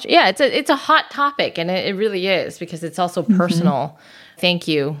acknowledge. Yeah, it's a hot topic, and it really is, because it's also personal. Thank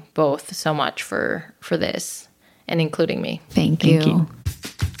you both so much for this and including me. Thank you.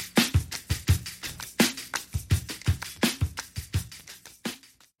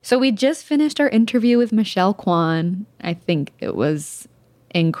 So we just finished our interview with Michelle Kwan. I think it was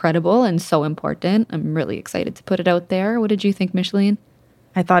incredible and so important. I'm really excited to put it out there. What did you think, Micheline?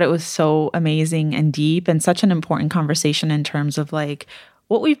 I thought it was so amazing and deep, and such an important conversation in terms of like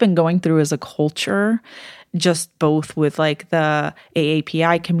what we've been going through as a culture, just both with like the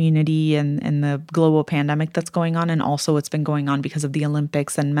AAPI community and the global pandemic that's going on, and also what's been going on because of the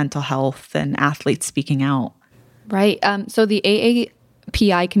Olympics and mental health and athletes speaking out. Right. So the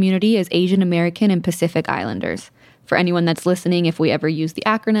AAPI community is Asian American and Pacific Islanders. For anyone that's listening, if we ever used the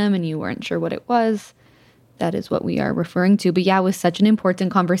acronym and you weren't sure what it was, that is what we are referring to. But yeah, it was such an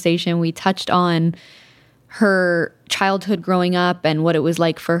important conversation. We touched on her childhood growing up and what it was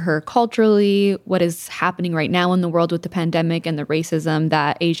like for her culturally, what is happening right now in the world with the pandemic and the racism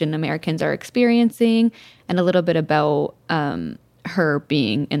that Asian Americans are experiencing, and a little bit about her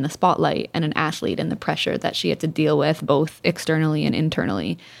being in the spotlight and an athlete and the pressure that she had to deal with both externally and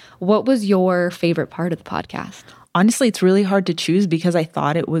internally. What was your favorite part of the podcast? Honestly, it's really hard to choose because I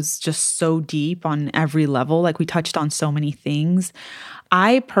thought it was just so deep on every level. Like, we touched on so many things.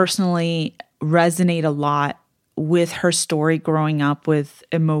 I personally resonate a lot with her story growing up with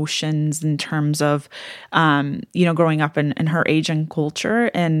emotions in terms of, growing up in her Asian culture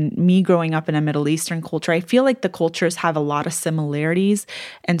and me growing up in a Middle Eastern culture. I feel like the cultures have a lot of similarities.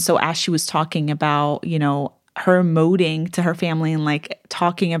 And so as she was talking about, her emoting to her family and like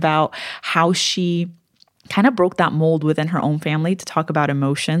talking about how she kind of broke that mold within her own family to talk about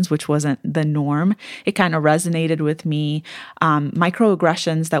emotions, which wasn't the norm. It kind of resonated with me.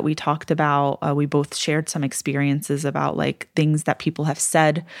 Microaggressions that we talked about, we both shared some experiences about like things that people have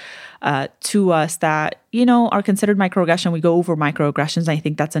said to us that, are considered microaggression. We go over microaggressions. I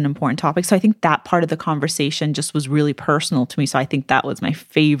think that's an important topic. So I think that part of the conversation just was really personal to me. So I think that was my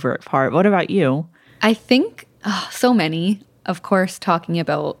favorite part. What about you? I think so many, of course, talking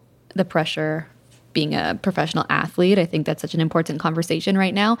about the pressure being a professional athlete. I think that's such an important conversation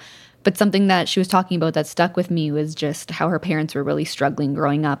right now. But something that she was talking about that stuck with me was just how her parents were really struggling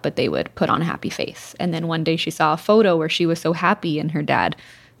growing up, but they would put on a happy face. And then one day she saw a photo where she was so happy, and her dad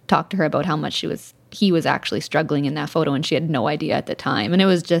talked to her about how much he was actually struggling in that photo, and she had no idea at the time. And it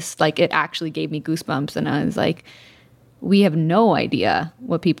was just like, it actually gave me goosebumps. And I was like, we have no idea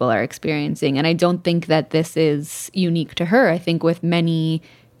what people are experiencing. And I don't think that this is unique to her. I think with many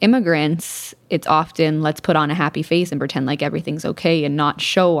immigrants, it's often let's put on a happy face and pretend like everything's okay and not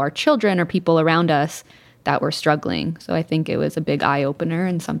show our children or people around us that we're struggling. So I think it was a big eye-opener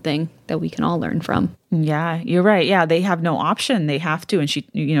and something that we can all learn from. Yeah, you're right. Yeah, they have no option. They have to. And she,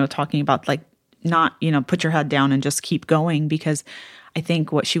 talking about like not, put your head down and just keep going, because I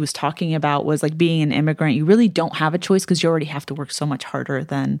think what she was talking about was like being an immigrant, you really don't have a choice because you already have to work so much harder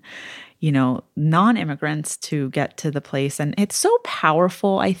than non-immigrants to get to the place. And it's so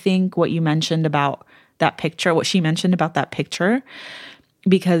powerful, I think, what you mentioned about that picture, what she mentioned about that picture,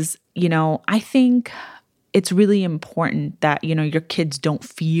 because, I think it's really important that, your kids don't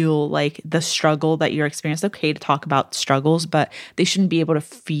feel like the struggle that you're experiencing. It's okay to talk about struggles, but they shouldn't be able to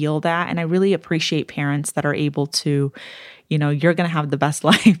feel that. And I really appreciate parents that are able to, you're going to have the best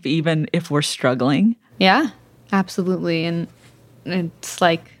life even if we're struggling. Yeah. Absolutely. And it's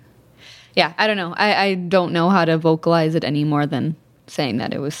like, yeah, I don't know. I don't know how to vocalize it any more than saying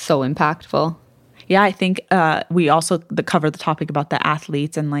that it was so impactful. Yeah, I think we also covered the topic about the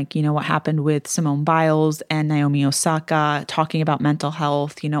athletes and like, what happened with Simone Biles and Naomi Osaka, talking about mental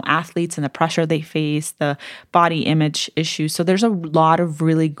health, athletes and the pressure they face, the body image issues. So there's a lot of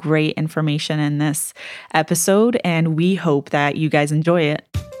really great information in this episode, and we hope that you guys enjoy it.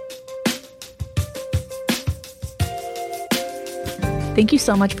 Thank you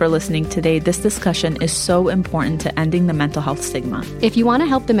so much for listening today. This discussion is so important to ending the mental health stigma. If you want to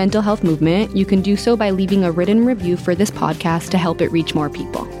help the mental health movement, you can do so by leaving a written review for this podcast to help it reach more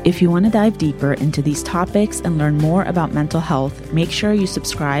people. If you want to dive deeper into these topics and learn more about mental health, make sure you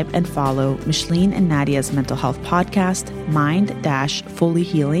subscribe and follow Micheline and Nadia's mental health podcast, Mind-Fully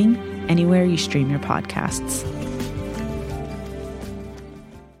Healing, anywhere you stream your podcasts.